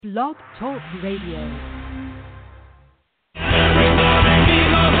Blog Talk Radio.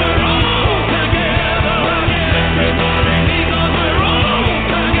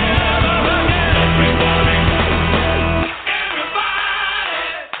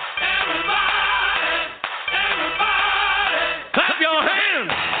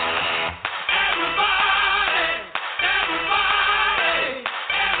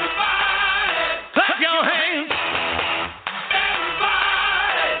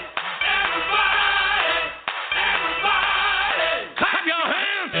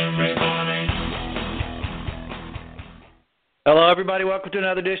 Hello, everybody. Welcome to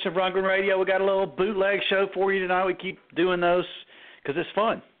another edition of Rundgren Radio. We got a little bootleg show for you tonight. We keep doing those because it's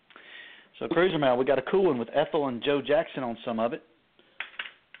fun. So, Cruiser Mail, we got a cool one with Ethel and Joe Jackson on some of it.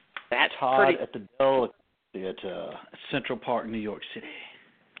 That's Todd pretty. at the DelaCorte Theatre at Central Park, New York City.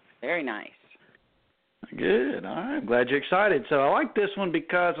 Very nice. Good. All right. I'm glad you're excited. So, I like this one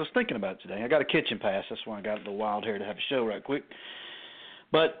because I was thinking about it today. I got a kitchen pass. That's why I got a little wild here to have a show right quick.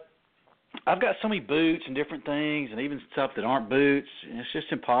 But I've got so many boots and different things and even stuff that aren't boots. And it's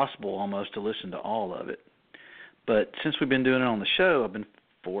just impossible almost to listen to all of it. But since we've been doing it on the show, I've been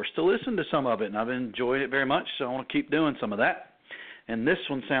forced to listen to some of it, and I've enjoyed it very much, so I want to keep doing some of that. And this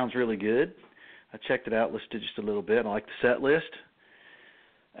one sounds really good. I checked it out, listened to just a little bit. I like the set list.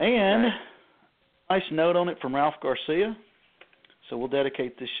 And a nice note on it from Ralph Garcia. So we'll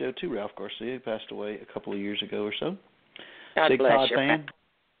dedicate this show to Ralph Garcia, who passed away a couple of years ago or so. God Big bless Todd you. fan.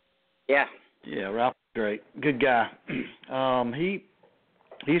 Yeah. Ralph is great. Good guy. He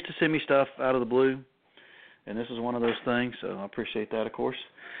used to send me stuff out of the blue, and this is one of those things, so I appreciate that, of course.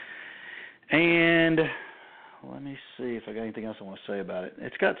 And let me see if I got anything else I want to say about it.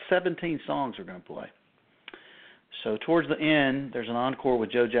 It's got 17 songs we're going to play. So towards the end, there's an encore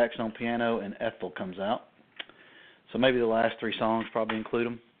with Joe Jackson on piano, and Ethel comes out. So maybe the last three songs probably include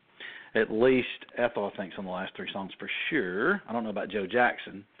them. At least Ethel, I think, is on the last three songs for sure. I don't know about Joe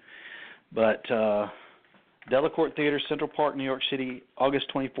Jackson. But DelaCorte Theatre, Central Park, New York City, August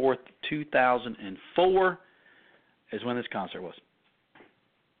 24th, 2004 is when this concert was.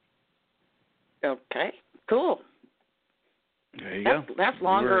 Okay. Cool. There you go. That's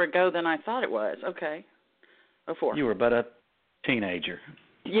longer ago than I thought it was. Okay. 04. You were but a teenager.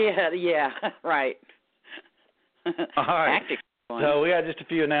 Yeah, right. All right. Tactic. So we got just a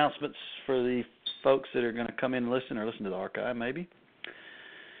few announcements for the folks that are going to come in and listen or listen to the archive maybe.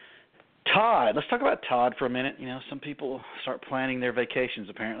 Todd, let's talk about Todd for a minute. You know, some people start planning their vacations,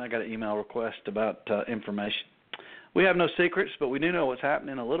 apparently. I got an email request about information. We have no secrets, but we do know what's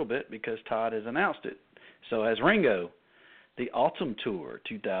happening a little bit because Todd has announced it. So as Ringo, the Autumn Tour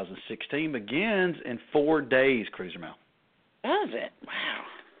 2016 begins in 4 days, Cruiser Mail. Does it? Wow.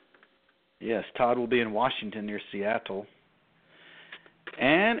 Yes, Todd will be in Washington near Seattle.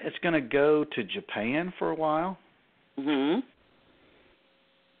 And it's going to go to Japan for a while. Mm-hmm.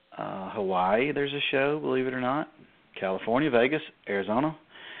 Hawaii, there's a show, believe it or not. California, Vegas, Arizona.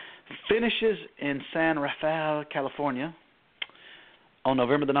 Finishes in San Rafael, California on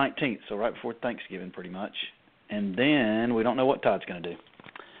November the 19th, so right before Thanksgiving pretty much. And then we don't know what Todd's going to do.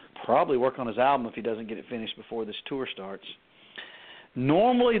 Probably work on his album if he doesn't get it finished before this tour starts.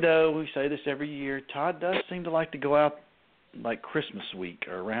 Normally, though, we say this every year, Todd does seem to like to go out like Christmas week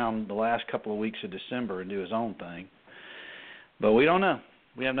or around the last couple of weeks of December and do his own thing. But we don't know.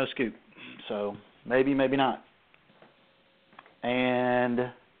 We have no scoop. So maybe, maybe not. And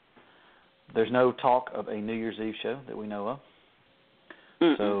there's no talk of a New Year's Eve show that we know of.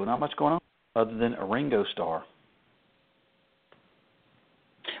 Mm-mm. So not much going on other than a Ringo star.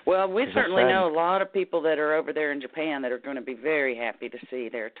 Well, we certainly know a lot of people that are over there in Japan that are going to be very happy to see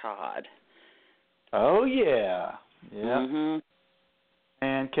their Todd. Oh, yeah. Yeah. Mm-hmm.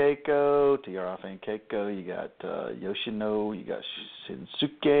 And Keiko, TRF and Keiko, you got Yoshino, you got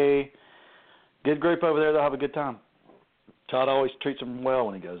Shinsuke. Good group over there. They'll have a good time. Todd always treats them well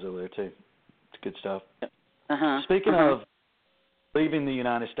when he goes over there, too. It's good stuff. Uh-huh. Speaking of leaving the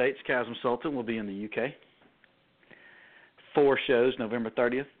United States, Chasm Sultan will be in the UK. 4 shows, November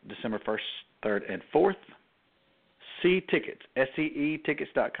 30th, December 1st, 3rd, and 4th. See tickets.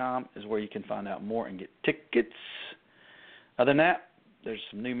 SCEtickets.com is where you can find out more and get tickets. Other than that, there's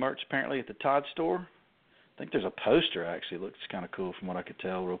some new merch apparently at the Todd store. I think there's a poster actually. Looks kind of cool from what I could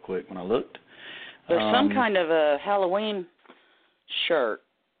tell real quick when I looked. There's some kind of a Halloween shirt,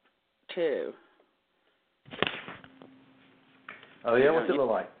 too. Oh, yeah? What's it look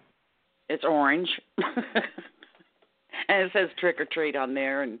like? It's orange. And it says trick or treat on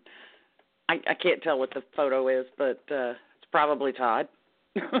there. And I can't tell what the photo is, but it's probably Todd.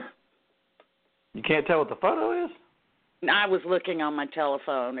 You can't tell what the photo is? I was looking on my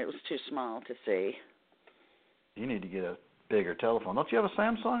telephone. It was too small to see. You need to get a bigger telephone. Don't you have a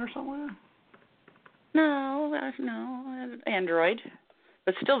Samsung or something like that? No, Android,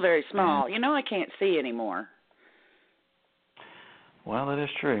 but still very small. I can't see anymore. Well, that is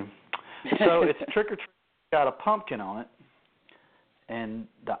true. So it's Trick or Treat. Got a pumpkin on it, and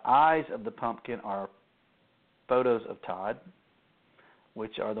the eyes of the pumpkin are photos of Todd,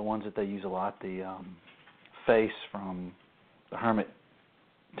 which are the ones that they use a lot. The face from the Hermit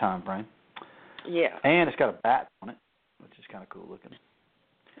time frame. Yeah. And it's got a bat on it, which is kind of cool looking.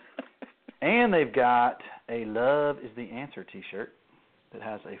 And they've got a Love is the Answer t-shirt that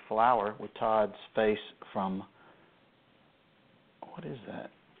has a flower with Todd's face from, what is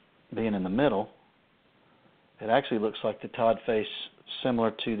that, being in the middle. It actually looks like the Todd face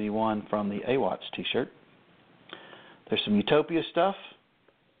similar to the one from the AWATS t-shirt. There's some Utopia stuff.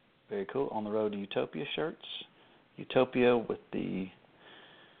 Very cool. On the Road to Utopia shirts. Utopia with the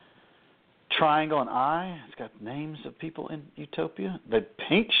triangle and eye. It's got names of people in Utopia. The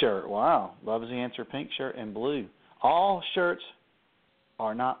pink shirt, wow. Love is the Answer pink shirt and blue. All shirts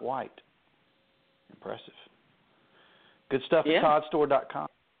are not white. Impressive. Good stuff at toddstore.com.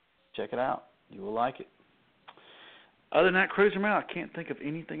 Check it out. You will like it. Other than that, Cruiser Mail, I can't think of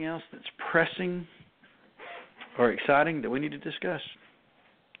anything else that's pressing or exciting that we need to discuss.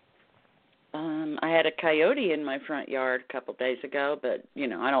 I had a coyote in my front yard a couple days ago, but,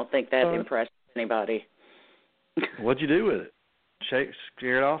 I don't think that impressed anybody. What'd you do with it?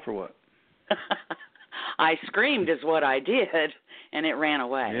 Scare it off or what? I screamed is what I did, and it ran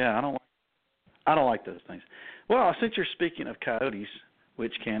away. Yeah, I don't like those things. Well, since you're speaking of coyotes,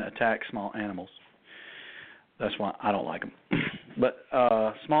 which can attack small animals, that's why I don't like them. But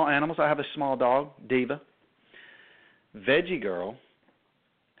small animals, I have a small dog, Diva. Veggie Girl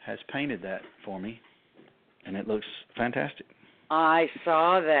has painted that for me, and it looks fantastic. I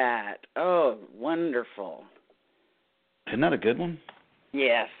saw that. Oh, wonderful. Isn't that a good one?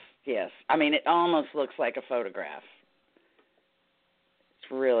 Yes. I mean, it almost looks like a photograph.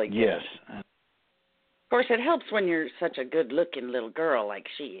 It's really good. Yes. Of course, it helps when you're such a good-looking little girl like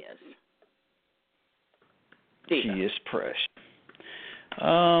she is. Diva. She is precious.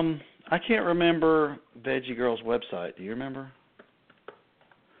 I can't remember Veggie Girl's website. Do you remember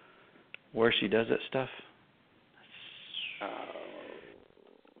where she does that stuff?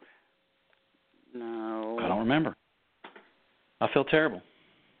 No. I don't remember. I feel terrible.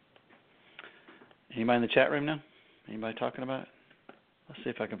 Anybody in the chat room now? Anybody talking about it? Let's see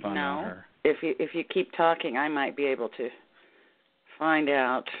if I can find out her. If you keep talking, I might be able to find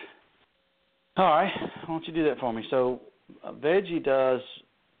out. All right. Why don't you do that for me? So Veggie does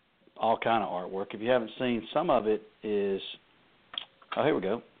all kind of artwork. If you haven't seen, some of it is, here we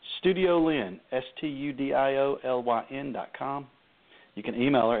go, Studio Lynn, STUDIOLYN.com. You can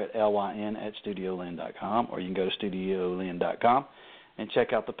email her at lyn@studiolyn.com, or you can go to studiolyn.com and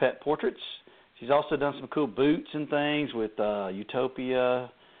check out the pet portraits. She's also done some cool boots and things with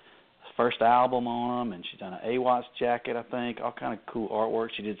Utopia, first album on them, and she's done an AWATS jacket, I think, all kind of cool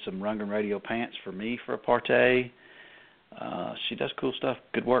artwork. She did some Rundgren Radio pants for me for a party. She does cool stuff,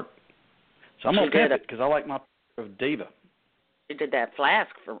 good work. So I'm going to pimp it because I like my of Diva. She did that flask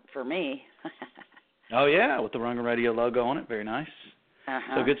for me. Oh, yeah, with the Rundgren Radio logo on it. Very nice.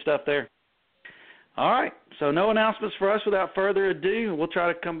 Uh-huh. So good stuff there. All right, so no announcements for us. Without further ado, we'll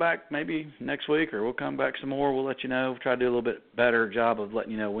try to come back maybe next week, or we'll come back some more. We'll let you know. We'll try to do a little bit better job of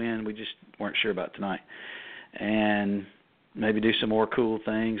letting you know when. We just weren't sure about tonight. And maybe do some more cool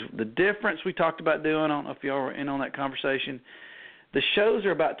things. The difference we talked about doing, I don't know if y'all were in on that conversation, the shows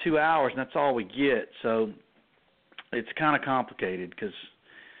are about 2 hours, and that's all we get. So it's kind of complicated because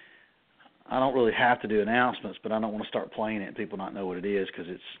I don't really have to do announcements, but I don't want to start playing it and people not know what it is because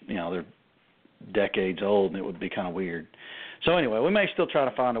it's, they're decades old, and it would be kind of weird. So anyway, we may still try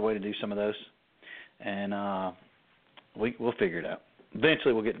to find a way to do some of those, and we'll figure it out.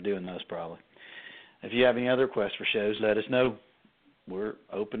 Eventually we'll get to doing those probably. If you have any other requests for shows, let us know. We're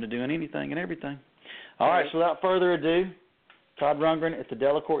open to doing anything and everything. All right, so without further ado, Todd Rundgren at the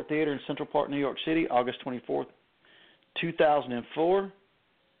DelaCorte Theatre in Central Park, New York City, August 24th, 2004.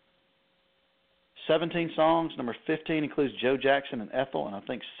 17 songs. Number 15 includes Joe Jackson and Ethel, and I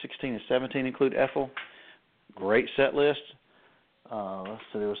think 16 and 17 include Ethel. Great set list. So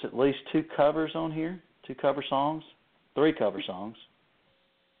there was at least 2 covers on here, 2 cover songs, 3 cover songs.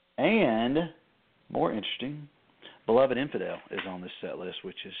 And, more interesting, Beloved Infidel is on this set list,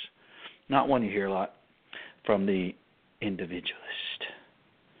 which is not one you hear a lot from the Individualist.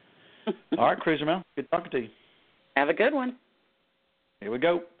 All right, Cruiser Mel, good talking to you. Have a good one. Here we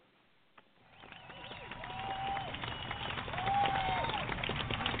go.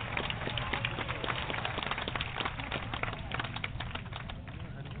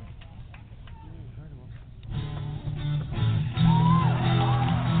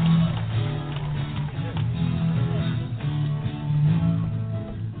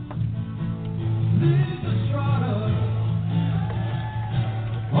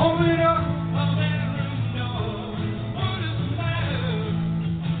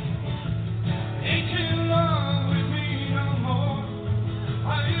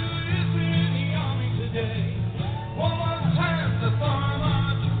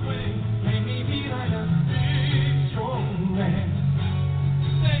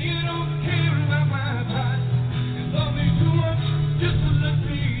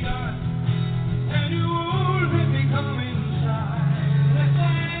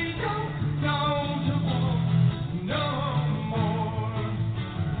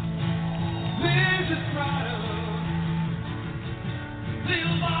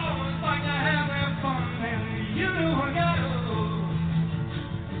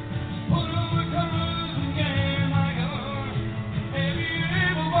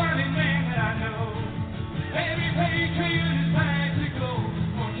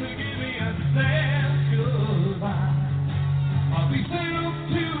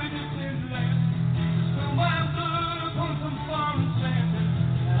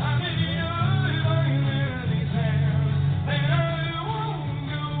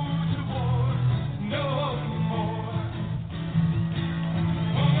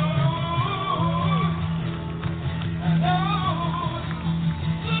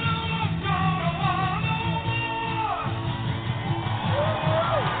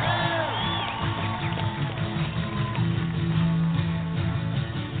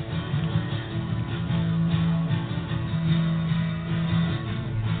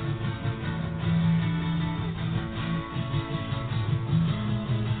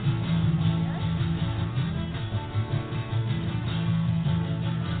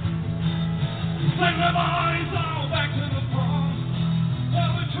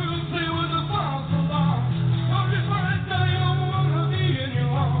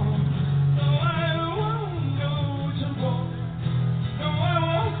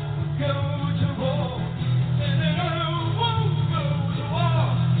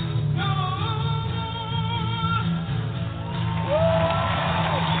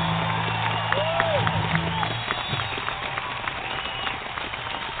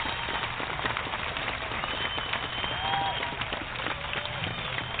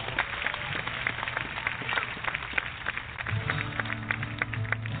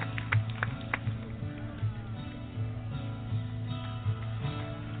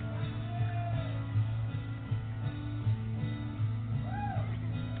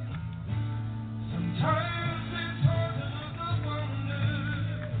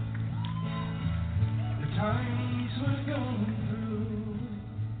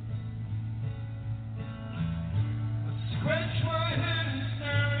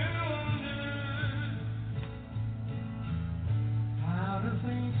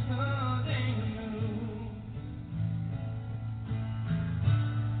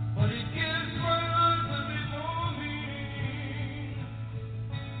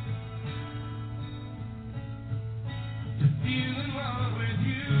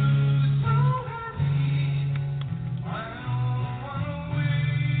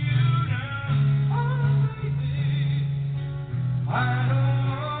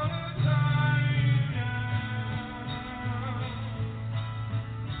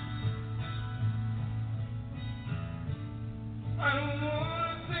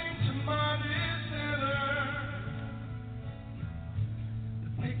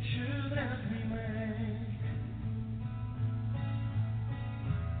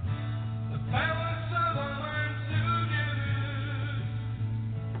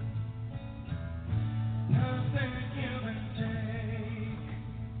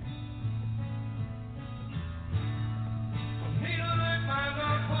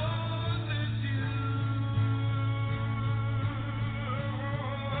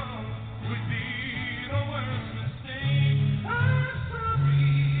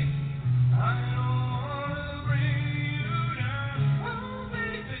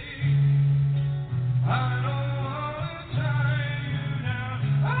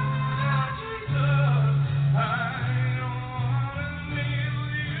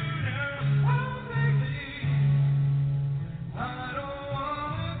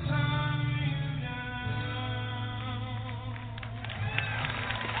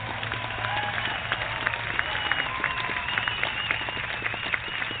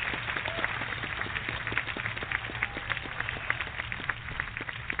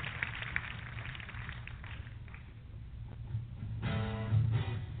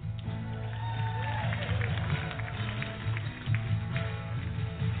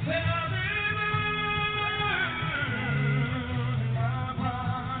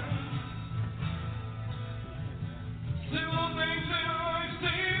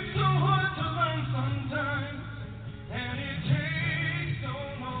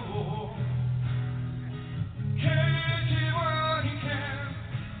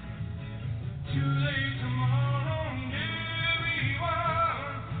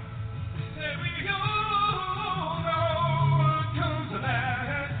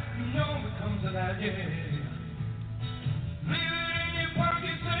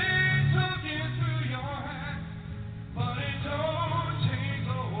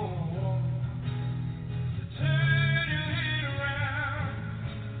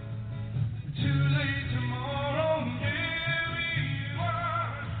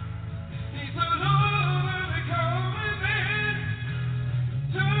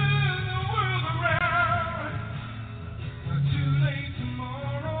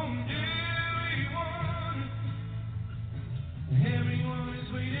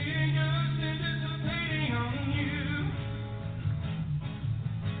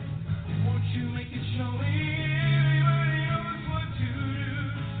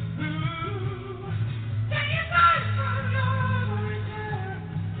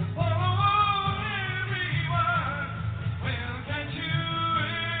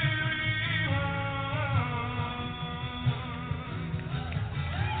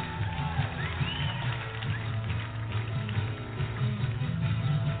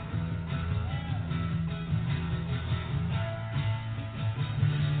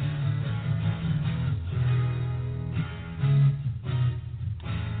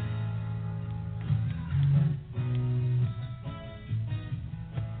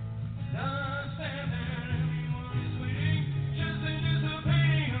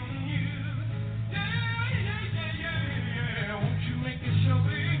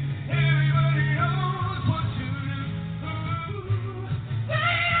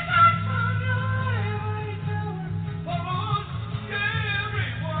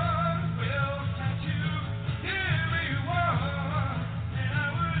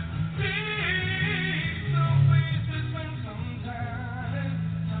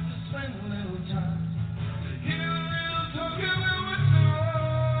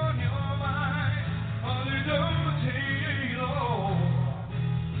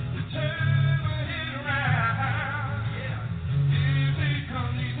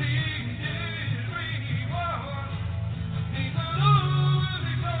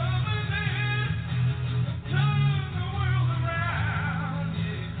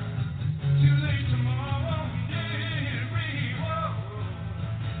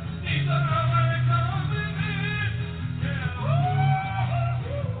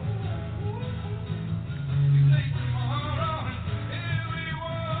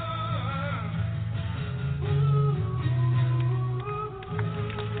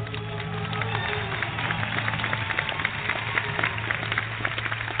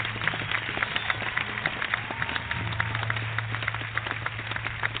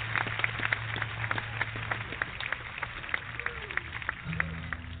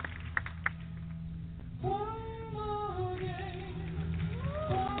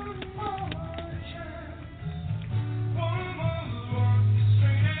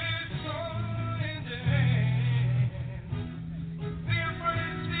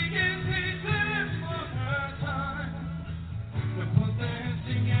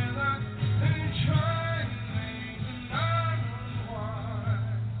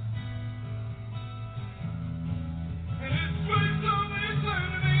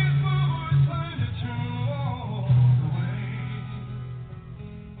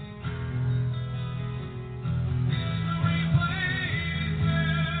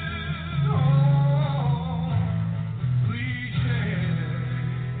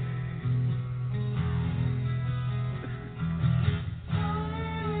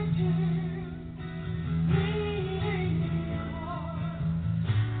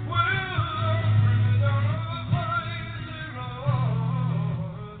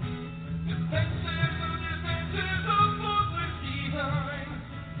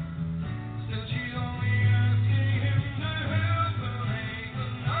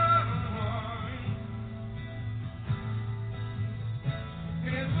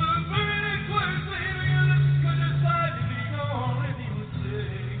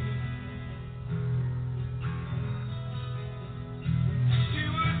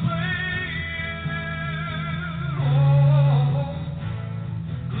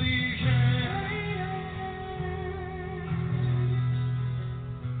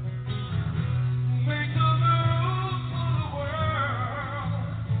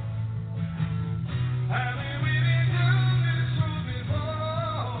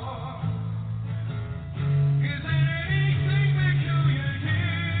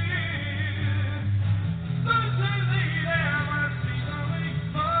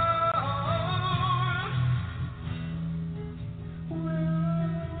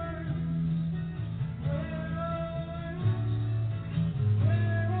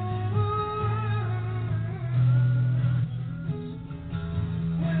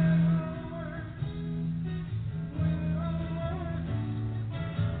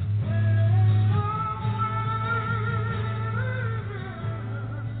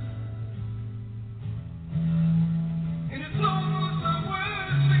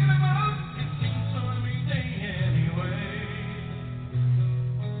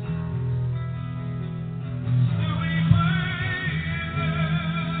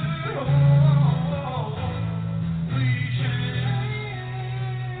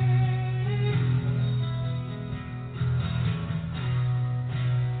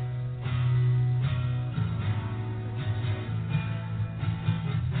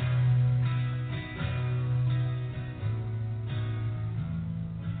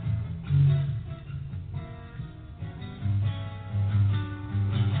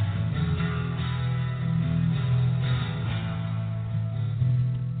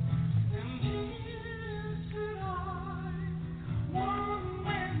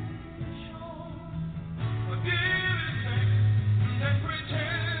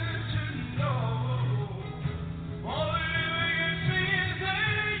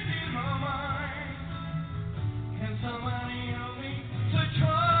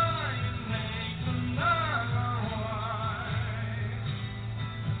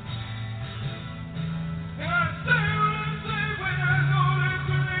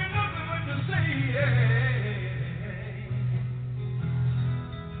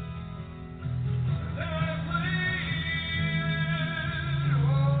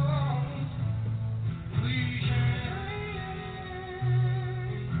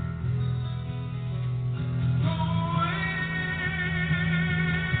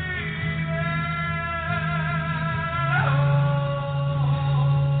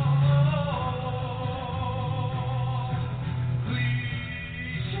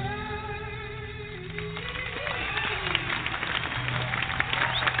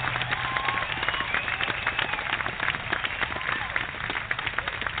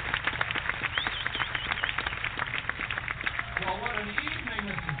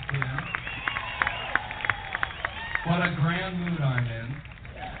 grand mood I'm in.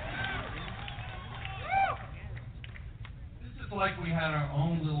 This is like we had our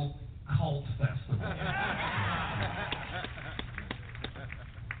own little cult festival.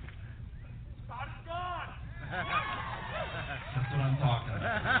 That's what I'm talking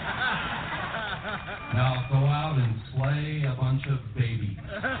about. Now go out and slay a bunch of babies.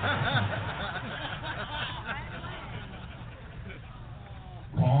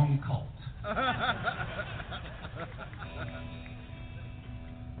 Wrong cult.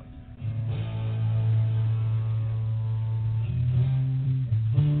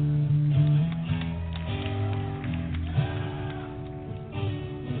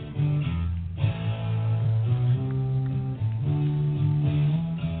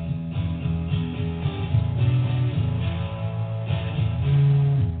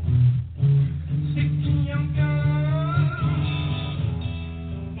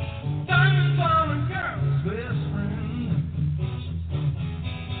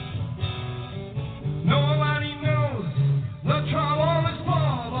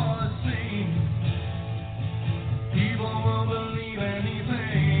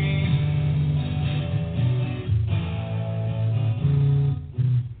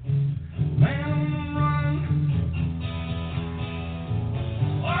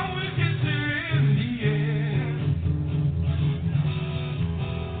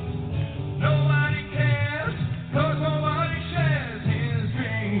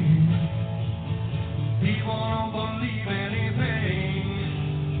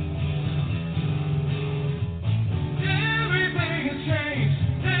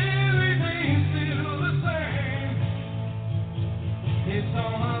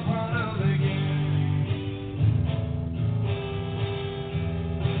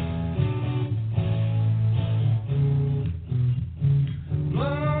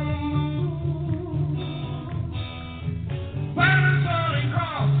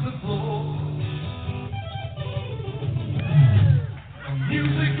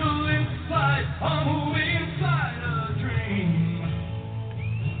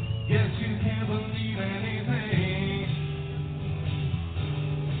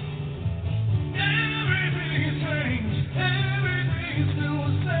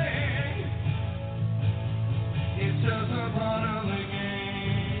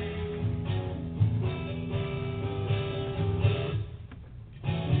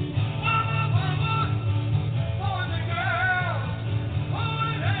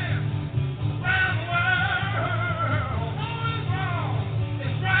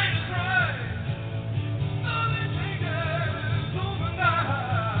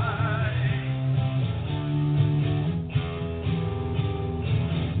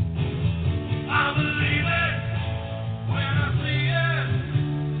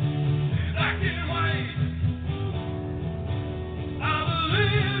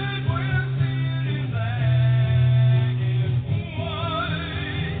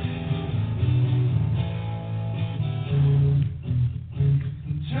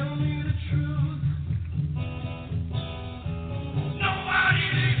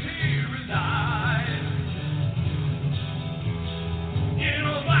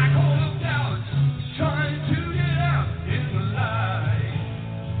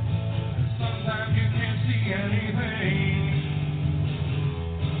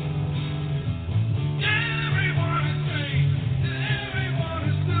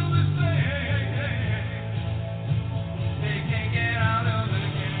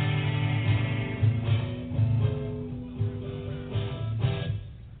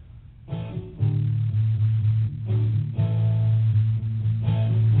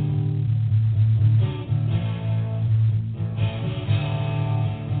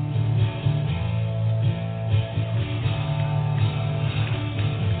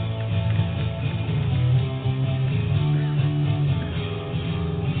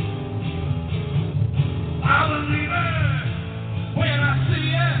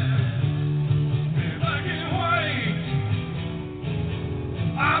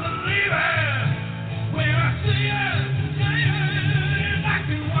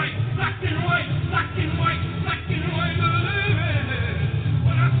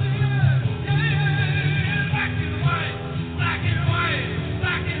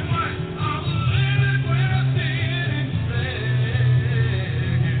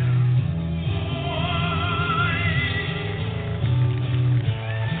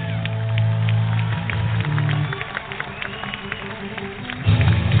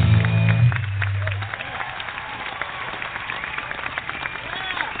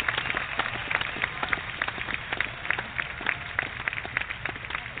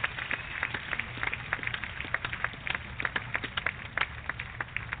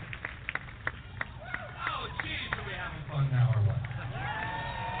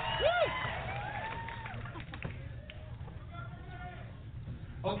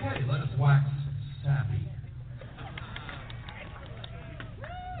 Okay, let us wax sappy.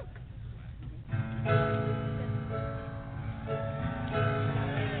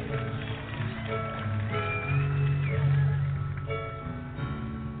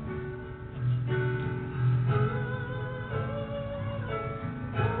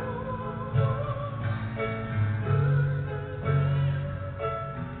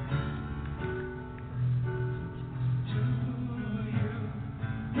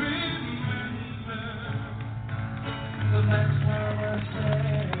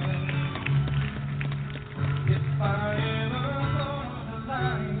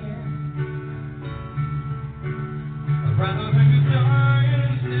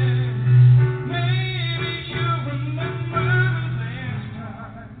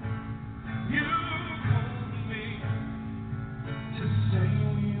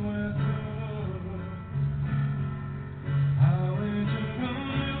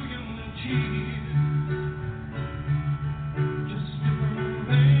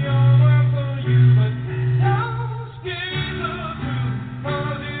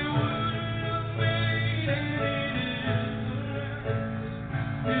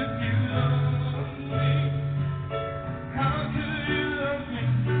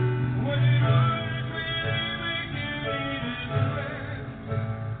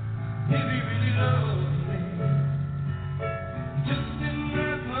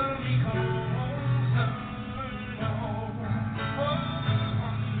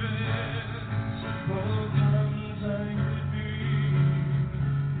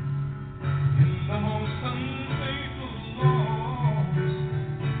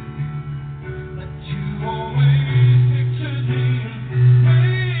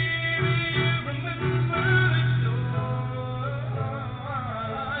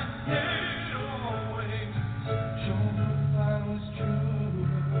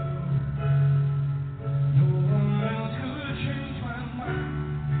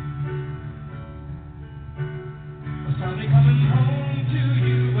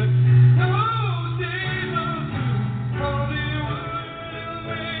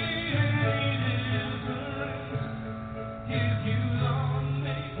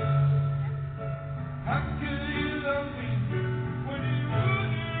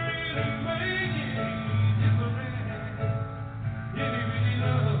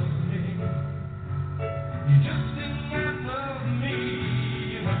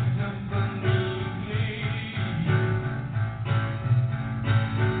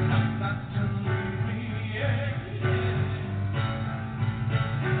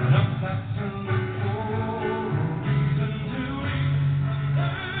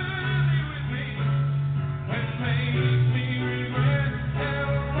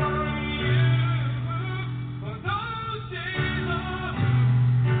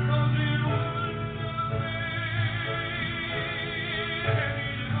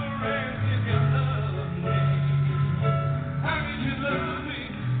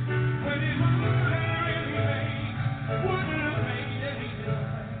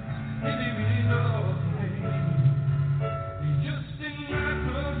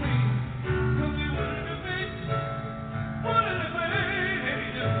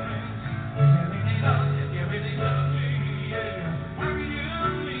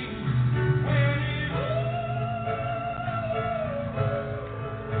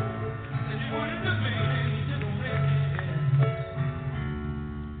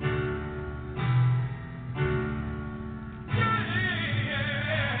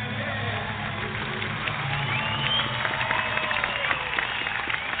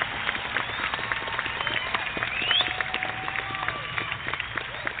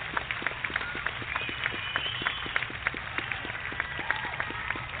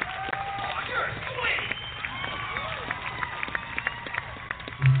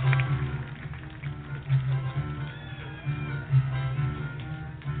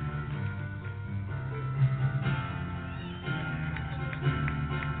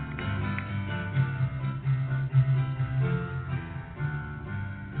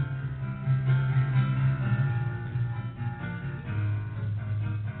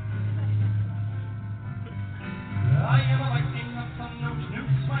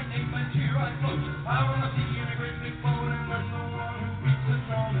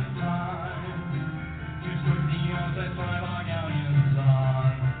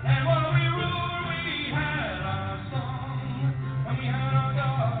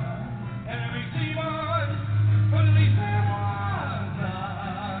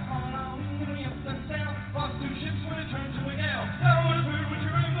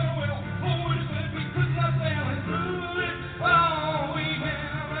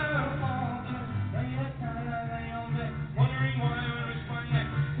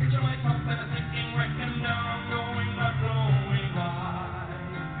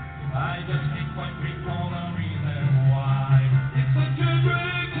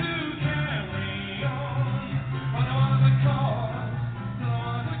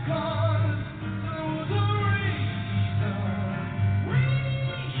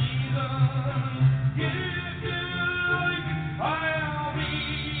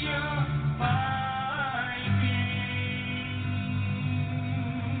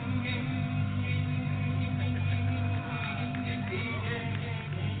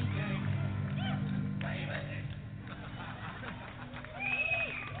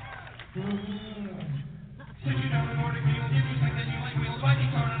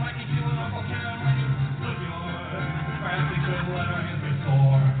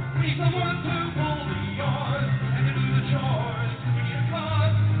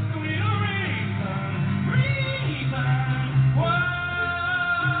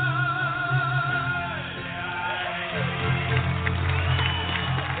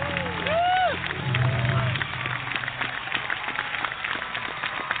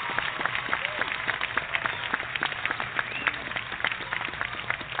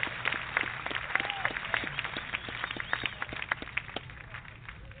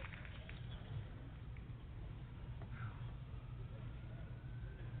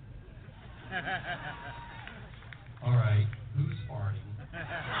 All right, who's farting?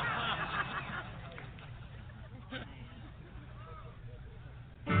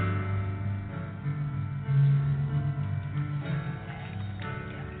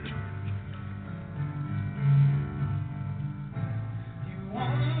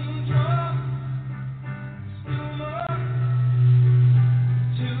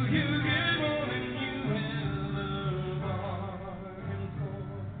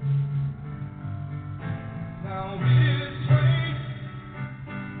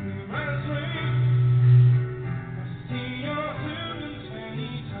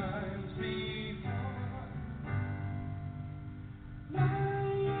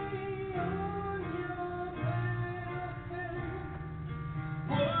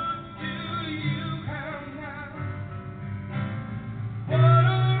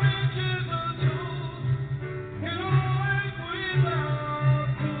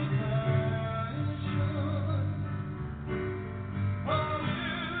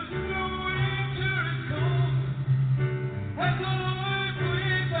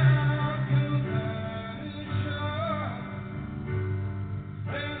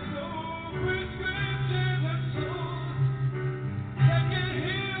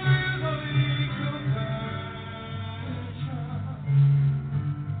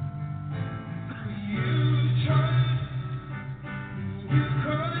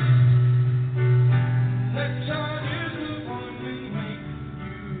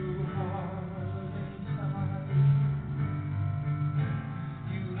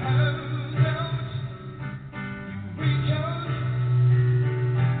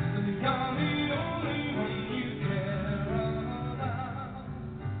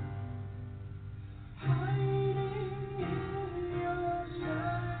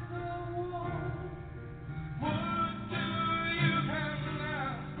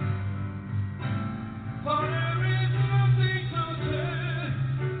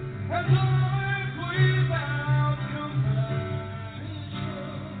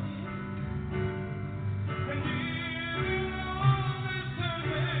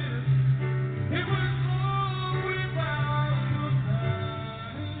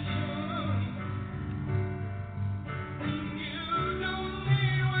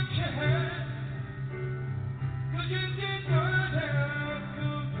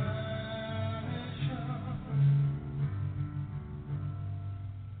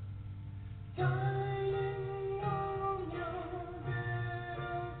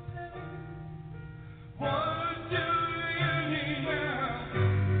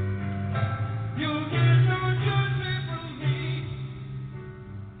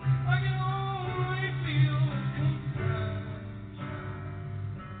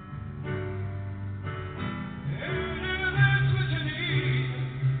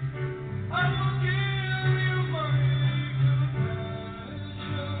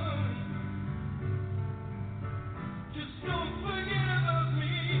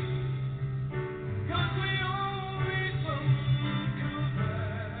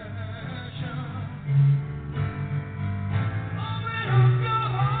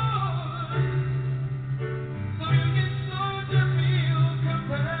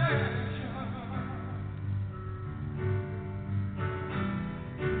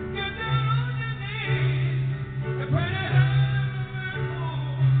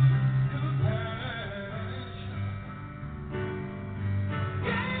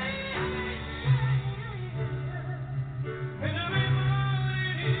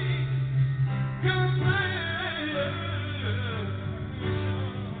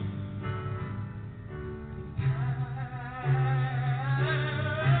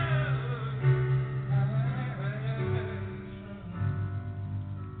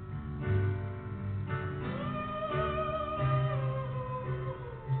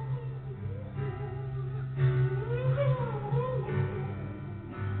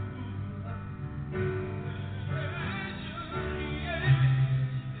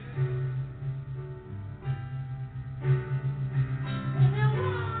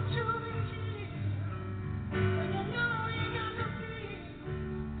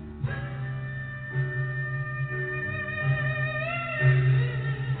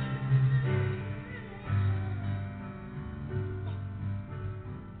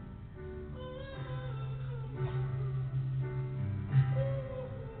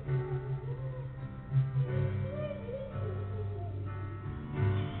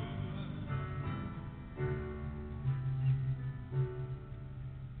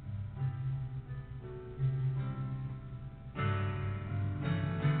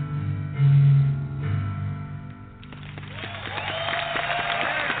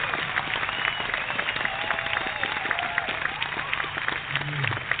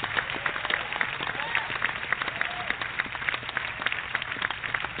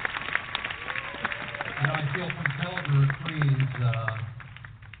 feel compelled to reprise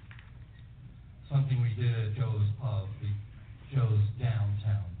something we did at Joe's Pub, Joe's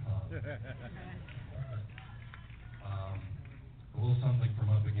Downtown Pub. A little something from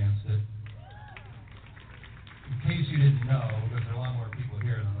Up Against It. In case you didn't know, because there are a lot more people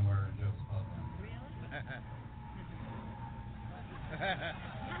here than there were in Joe's Pub now.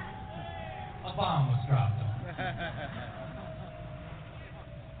 A bomb was dropped on it.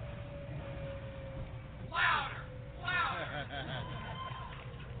 Louder! Louder!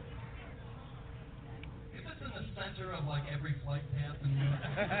 Is this in the center of like every flight path in New York?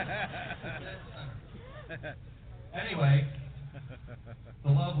 Dead center. Anyway,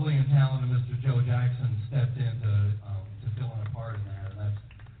 the lovely and talented Mr. Joe Jackson stepped in to fill in a part in there, and that's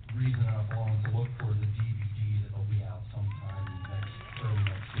reason enough alone to look for the DVD that'll be out sometime early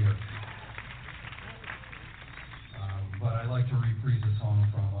next year. But I like to reprise a song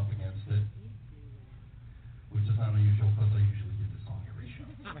from Up Against It, which is not unusual because I usually do this song every show.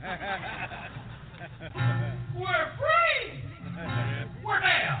 We're free! We're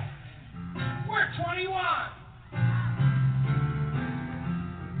there! We're 21!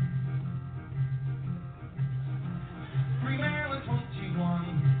 Free Maryland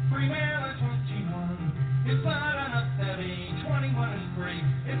 21, Free Maryland 21. It's not enough to be 21 is free.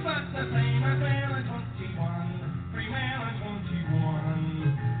 It's not the same as Maryland 21. Free Maryland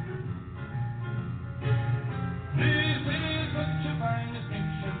 21. This is such a fine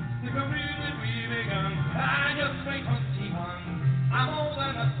distinction. The community we begun. I just made 21. I'm old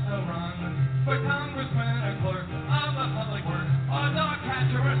enough to run for congressman or clerk of the public works, or dog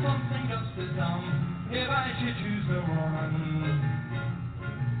catcher or something just as dumb. If I should choose to run,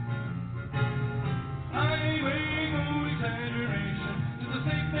 I make no exaggeration to the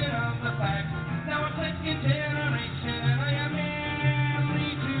statement of the facts. Now I'm second generation and I am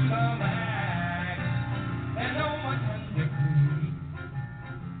merely to the max. And no one can agree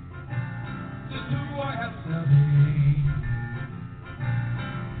just who I have to be.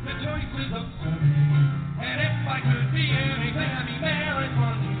 The choice is up to me, and if I could be anything, I'd be Maryland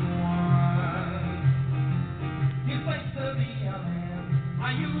 21. It's nice to be a man,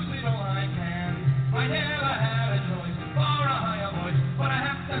 I use it all I can. I never had a choice for a higher voice, but I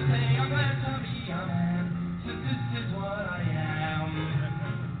have to say I'm glad to be a man, since this is what I am.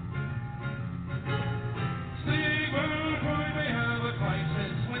 Sigmund Freud may have a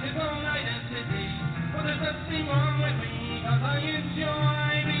crisis with his own identity, but there's nothing wrong with me, cause I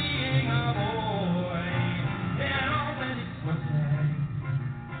enjoy being a boy, and all that it was said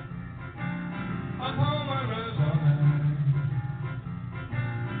upon my resume.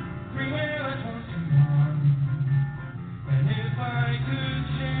 Free Maryland 21, and if I could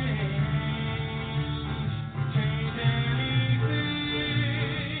change anything,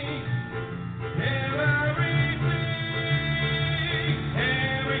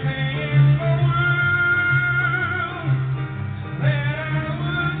 everything in the world that I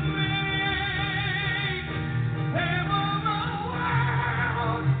would make, ever the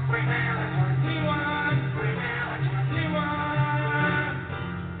world. Free Maryland 21, Free Maryland 21.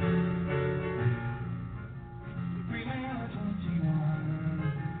 Free Maryland 21.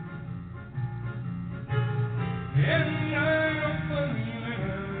 And I don't believe in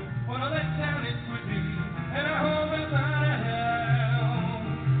hell, what a letdown it would be, and I hope it's not a hell,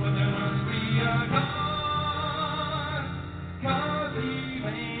 but there must be a God, 'cause he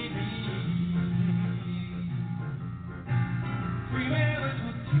made me. Free Maryland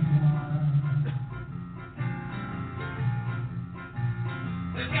 21.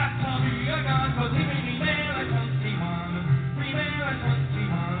 There's got to be a God, 'cause he made me Maryland 21. Free Maryland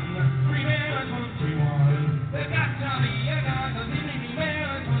 21. Free Maryland 21. There's got to be a God, 'cause he made me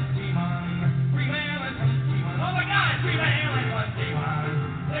Maryland 21. Free Maryland 21. Oh my God, Free Maryland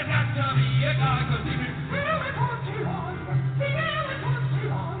 21. There's got to be a God, 'cause he made me Maryland 21. Free Maryland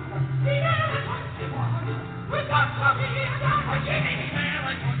 21. Free Maryland 21. There's got to be a God, 'cause he made me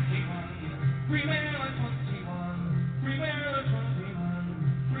Maryland 21. Free Maryland 21. Free Maryland 21.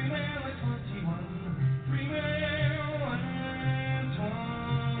 Free Maryland 21. Free Maryland 21.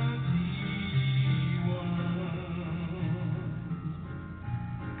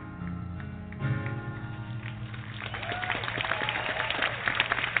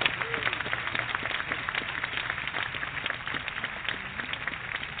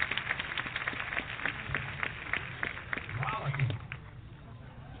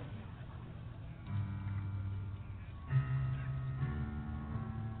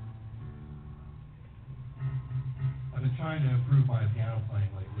 I've been trying to improve my piano playing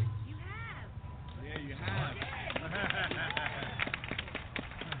lately. Yeah, you have.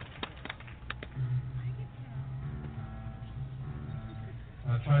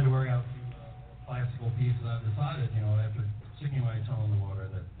 I've tried to work out classical pieces. I've decided, after sticking my toe in the water,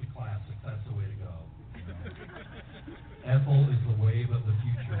 that the classics, that's the way to go. Ethel is the wave of the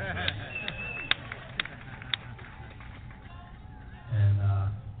future. And,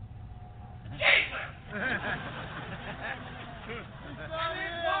 There's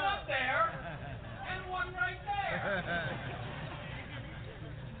one up there, and one right there.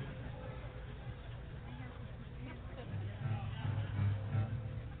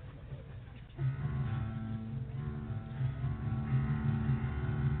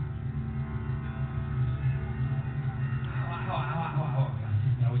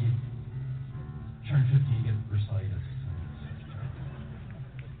 You turn 50, you get bursitis.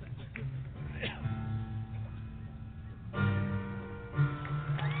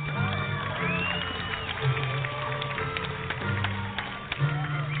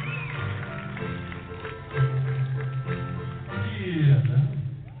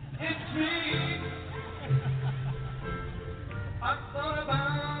 It's me. I thought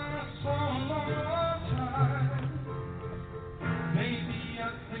about some more time. Maybe I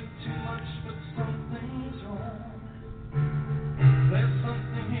think too much, but something's wrong. There's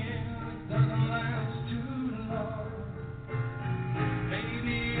something here that doesn't last too long.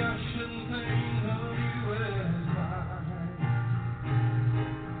 Maybe I shouldn't think of you as mine.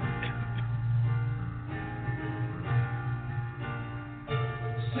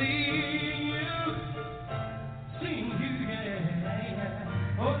 Seeing you,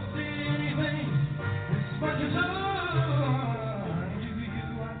 yeah. Oh, see anything as much as I do you.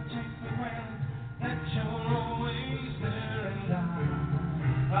 I take for granted that you're always there, and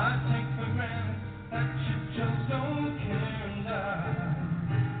I take for granted that you just don't care, and I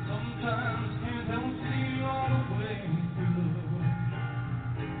sometimes can't help see you all the way through.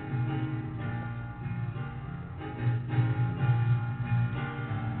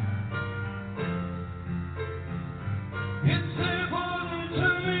 It's important to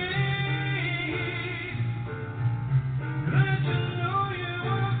me that you know you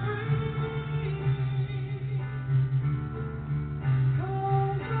are free,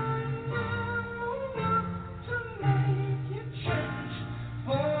 'cause I never want to make you change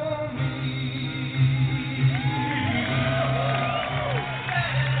for me.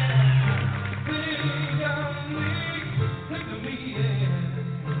 Think of me, yeah.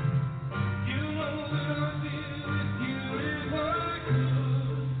 You know that I feel with you if I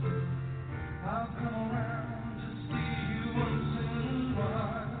could. I'll come around to see you once in a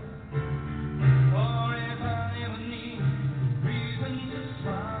while. Or if I ever need a reason to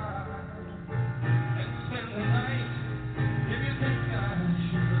smile and spend the night, if you think I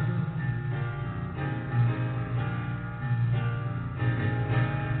should.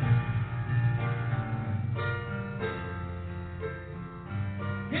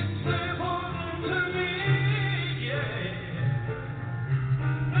 It's important to me, yeah,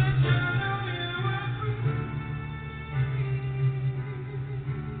 that you know you are free,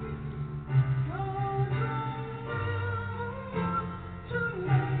 'cause I never want to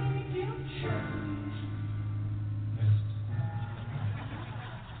make you change.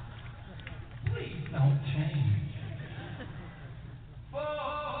 Please don't change. For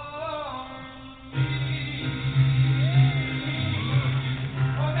me.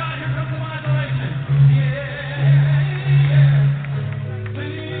 Oh God, here comes the modulation. Yeah.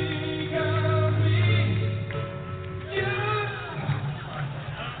 Think of me.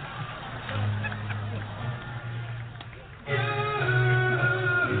 You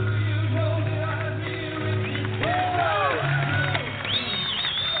know that I'm here with you.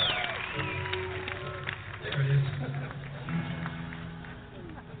 There it is.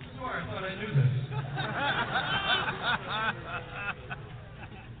 I swear I thought I knew this.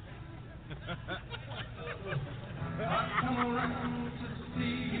 I come around to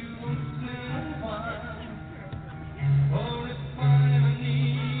see you once in a while. Or if I ever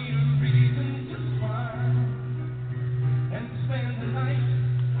need a reason to smile and spend the night,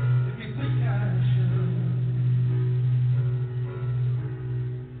 if you think I should.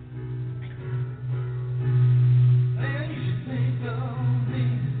 Then you should think of me.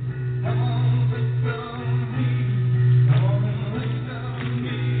 Come on, think of me. Come on and think of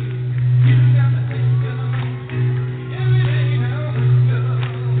me. You got to think of me. Every day now think of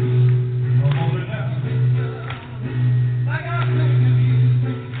me. Come on and now think of me. Like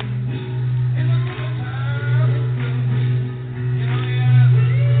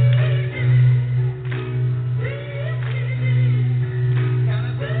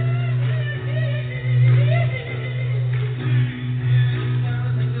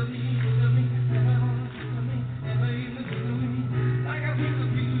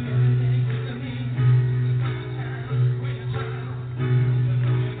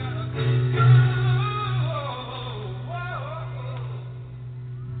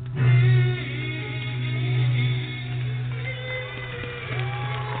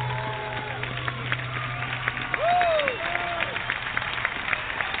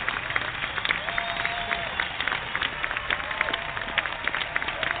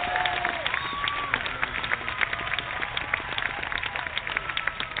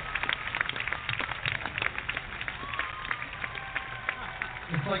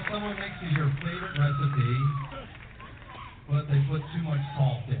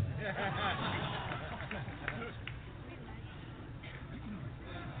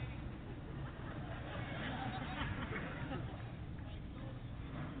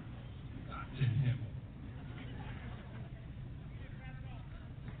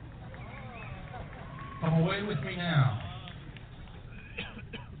Come away with me now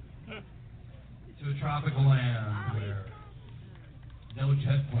to a tropical land where no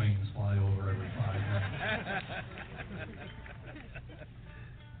jet planes fly over every 5 minutes.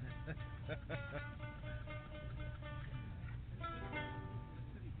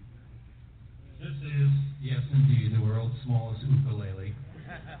 This is, yes indeed, the world's smallest ukulele.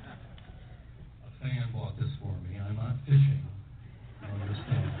 A fan bought this for me. I'm not fishing, you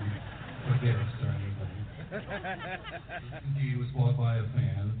understand, for gifts or anything. This indeed was bought by a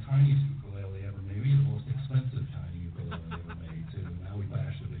fan, the tiniest ukulele ever made, maybe the most expensive tiny ukulele ever made, too. Now we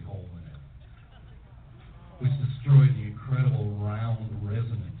bashed a big hole in it, which destroyed the incredible round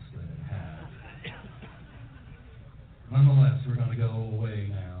resonance that it had. Nonetheless, we're going to go away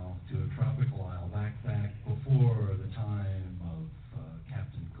now to a tropical isle, back before the time of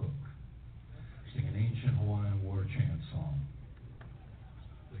Captain Cook. Sing an ancient Hawaiian war chant song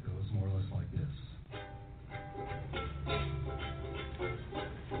that goes more or less like this.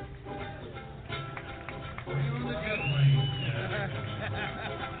 We're on the jet plane.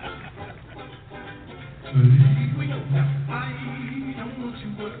 Leave me alone. I don't want to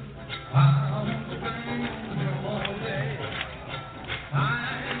work. I want to bang on the drum all day. I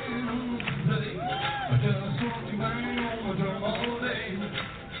don't want to play. I just want to bang on the drum all day.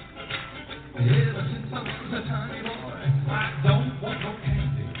 Ever since I was a tiny boy, I don't want no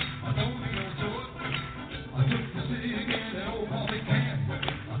candy. I don't need no toy. I took the cig and an old coffee can. I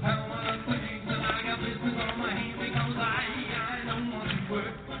found my things and I got business on my hands because I don't want to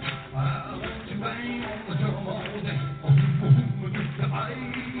work. I want to bang on the drum all day. I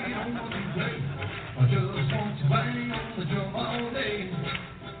don't want to play. I just want to bang on the drum all day.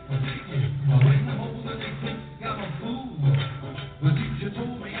 When I'm older, they think I'm a fool. The teacher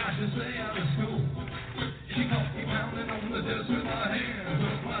told me I should stay out of school. She caught me pounding on the desk with my hands,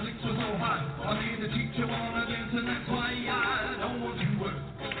 but my lips were so hot. I made the teacher wanna dance, and that's why I don't want to work.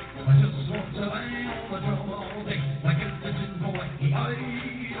 I just want to bang on the drum all day, like it's in Hawaii. I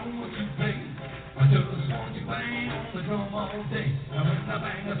don't want to play. I just want to bang on the drum all day. And when I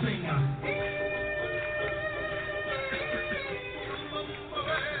bang, I sing.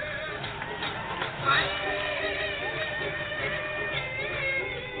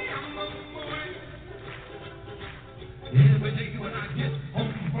 Every day when I get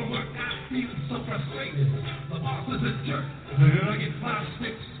home from work, I feel so frustrated. The boss is a jerk. I get 5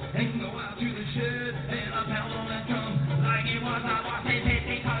 sticks and go out to the shed and I pound on that drum like it was I was his head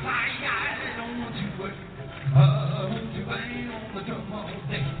because I don't want to work. I want to bang on the drum all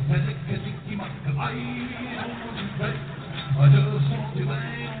day. I don't want to play. I just want to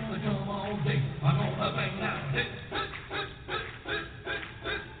bang on the drum all day. I'm gonna bang now.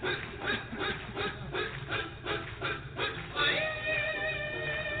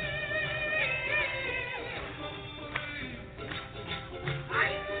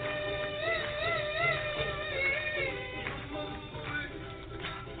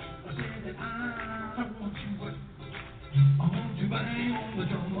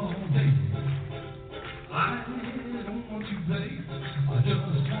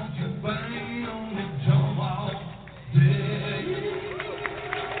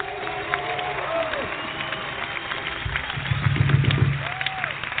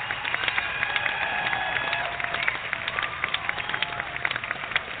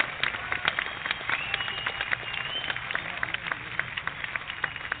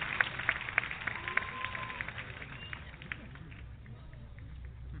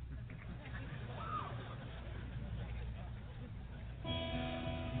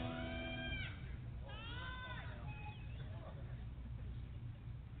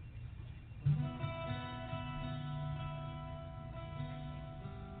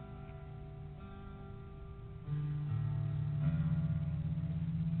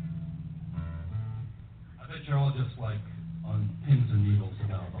 You're all just like on pins and needles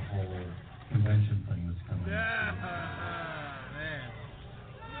about the whole convention thing that's coming up. Man.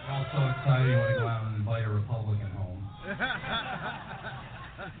 You're all so excited you want to go out and invite a Republican home.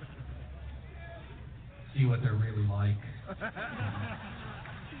 See what they're really like.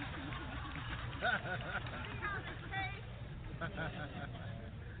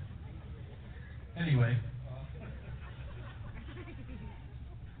 Anyway.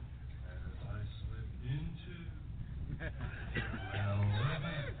 Into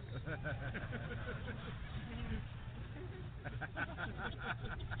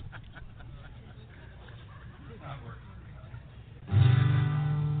not working.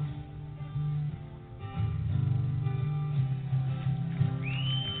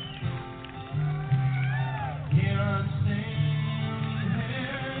 Here I'm standing,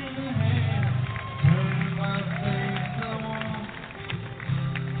 turning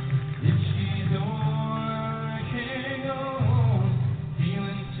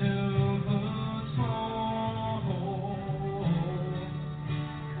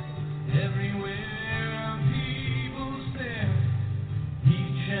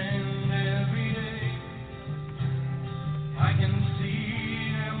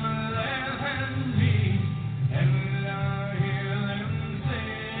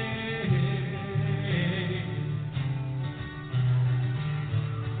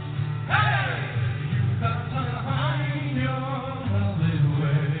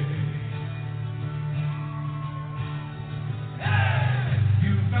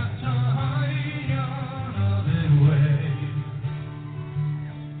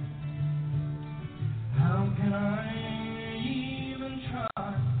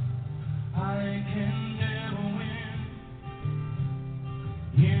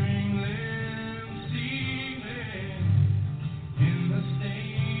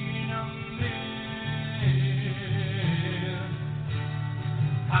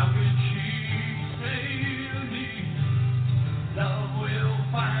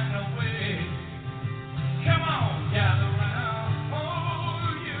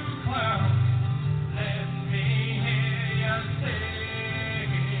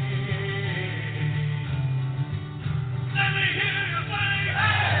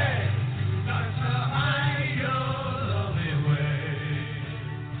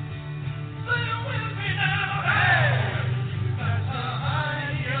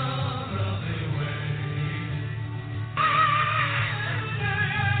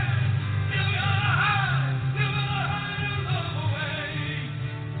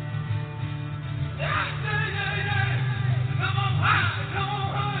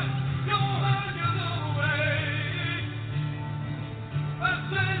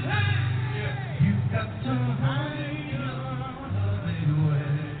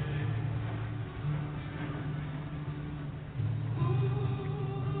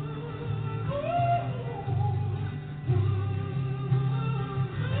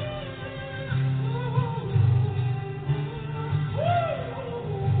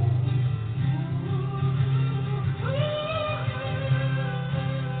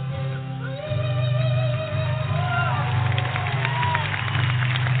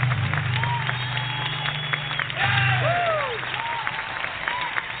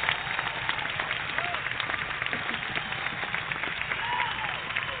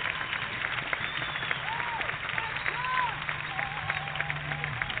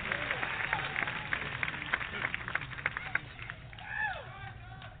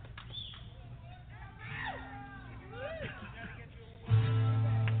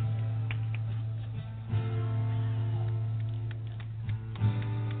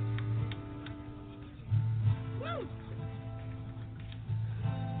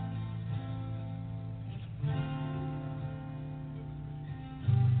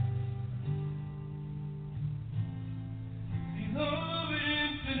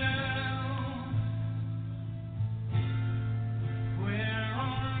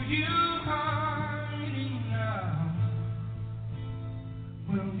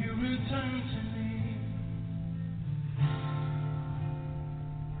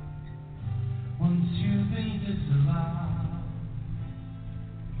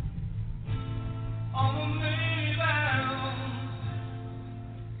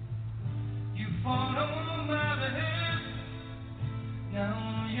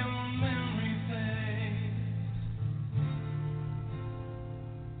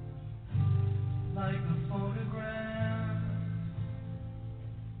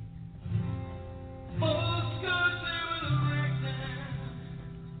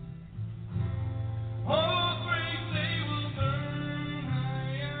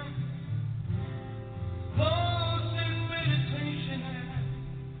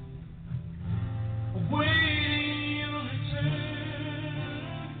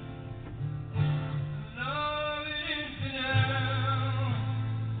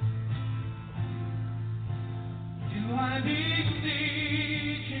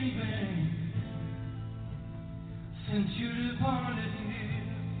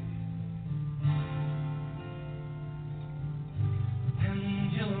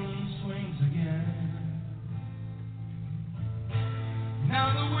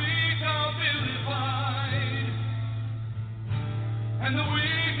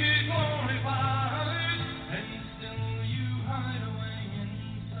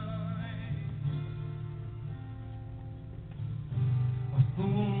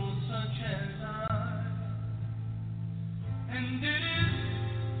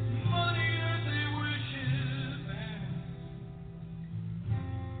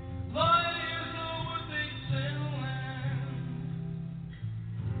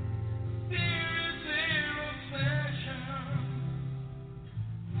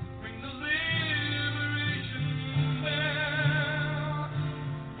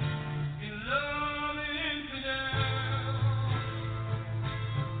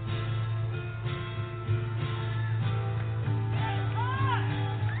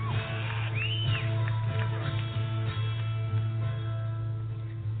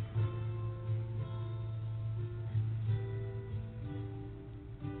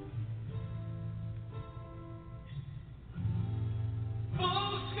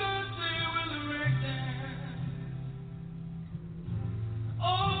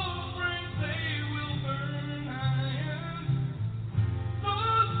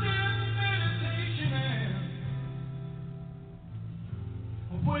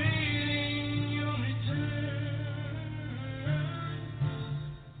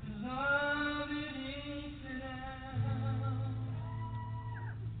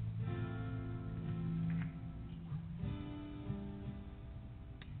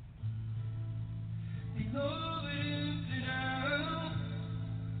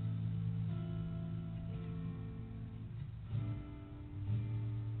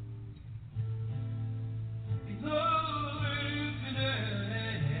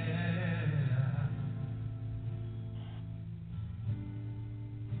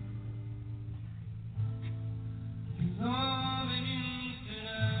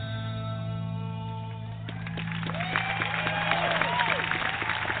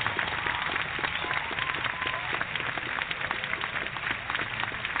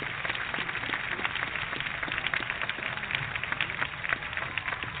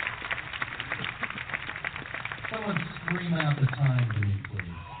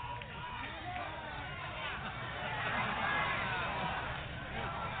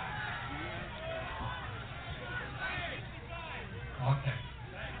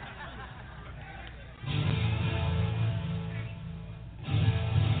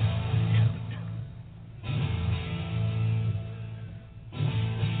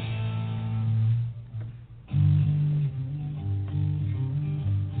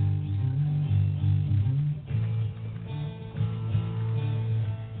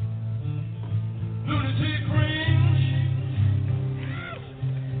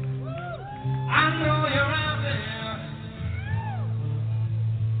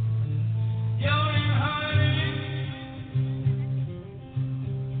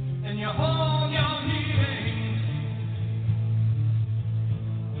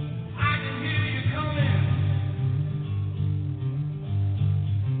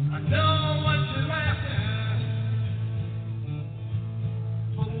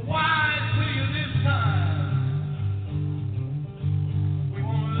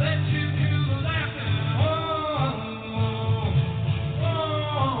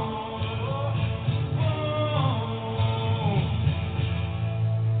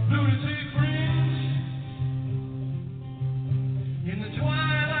lunatic fringe. In the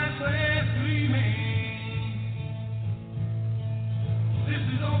twilight fast gleaming. This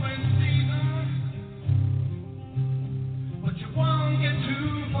is open season, but you won't get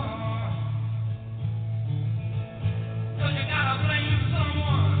too far. 'Cause you gotta blame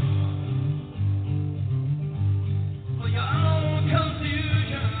someone for your own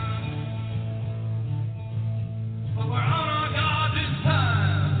confusion. But we're on our guard this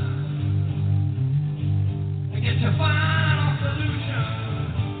time.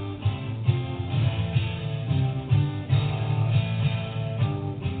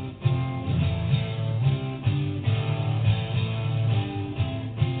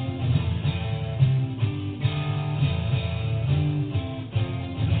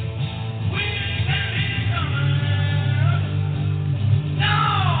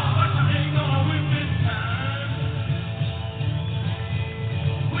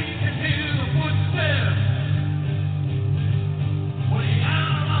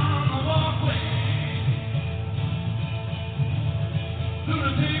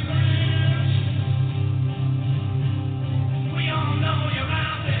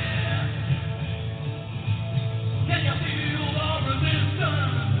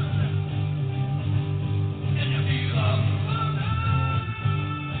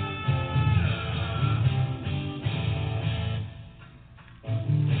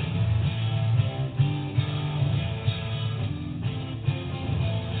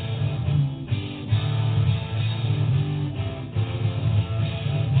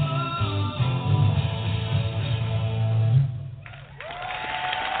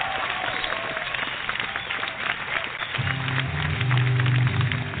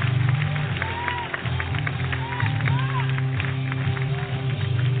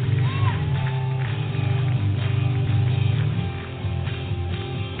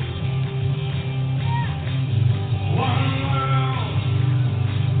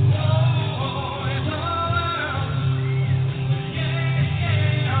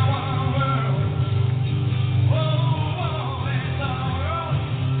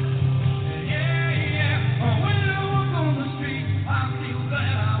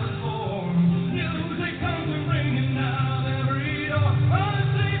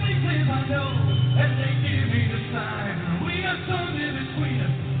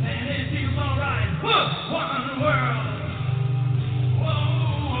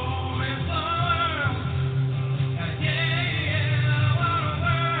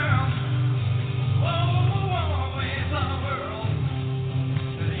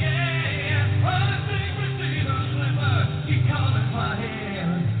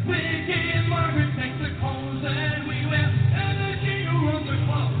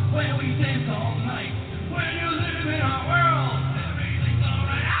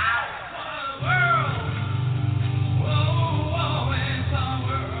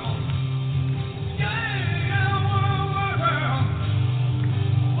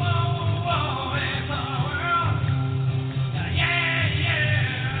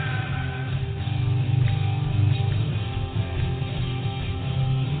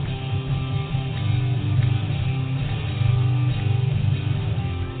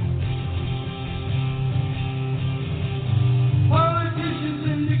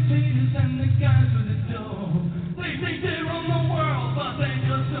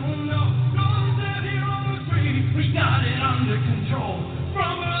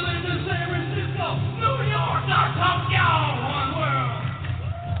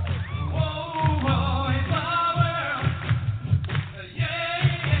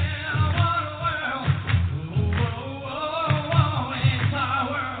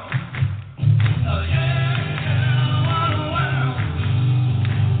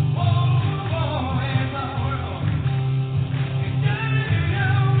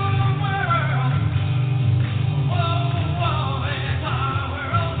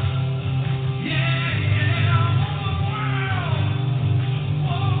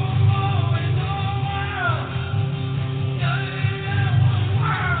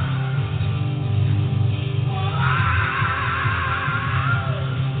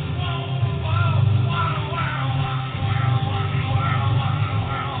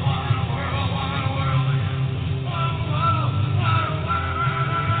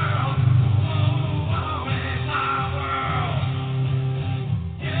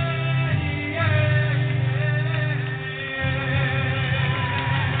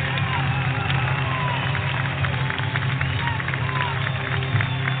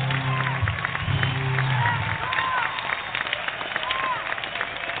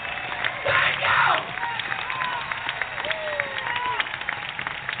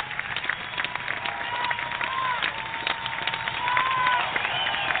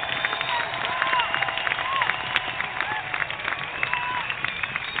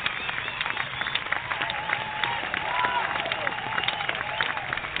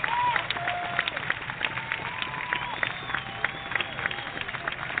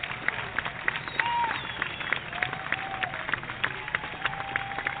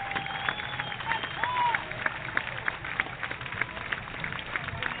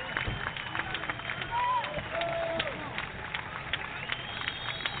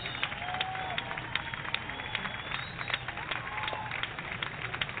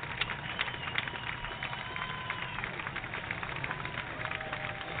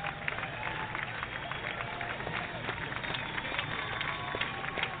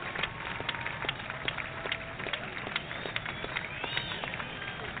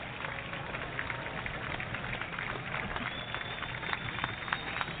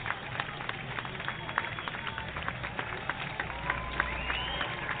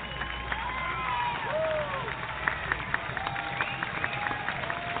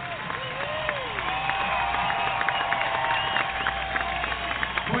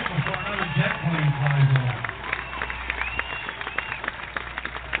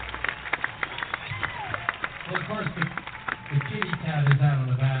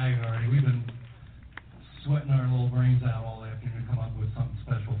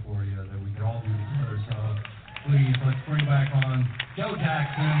 please, let's bring back on Joe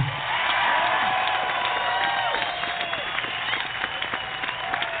Jackson.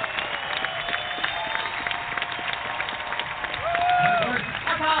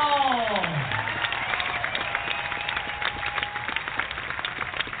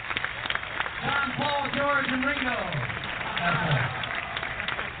 John, Paul, George, and Ringo. Ethel.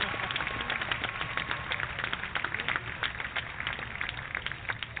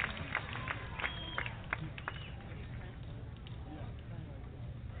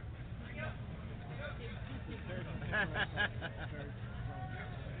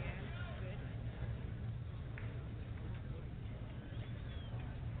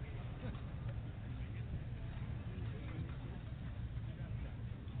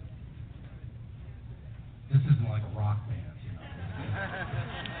 This isn't like a rock band, you know.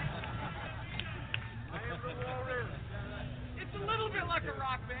 It's a little bit like a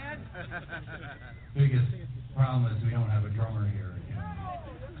rock band. Biggest problem is we don't have a drummer here. You know.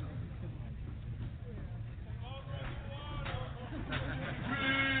 We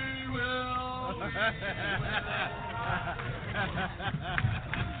will.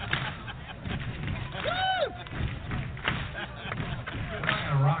 We're not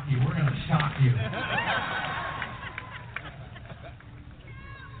gonna rock you. We're gonna shock you.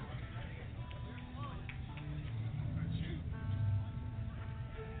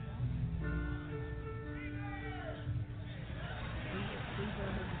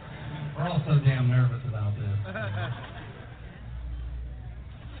 We're all so damn nervous about this.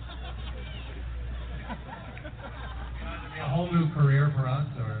 It'll be a whole new career for us,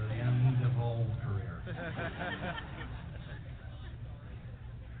 or the end of old career.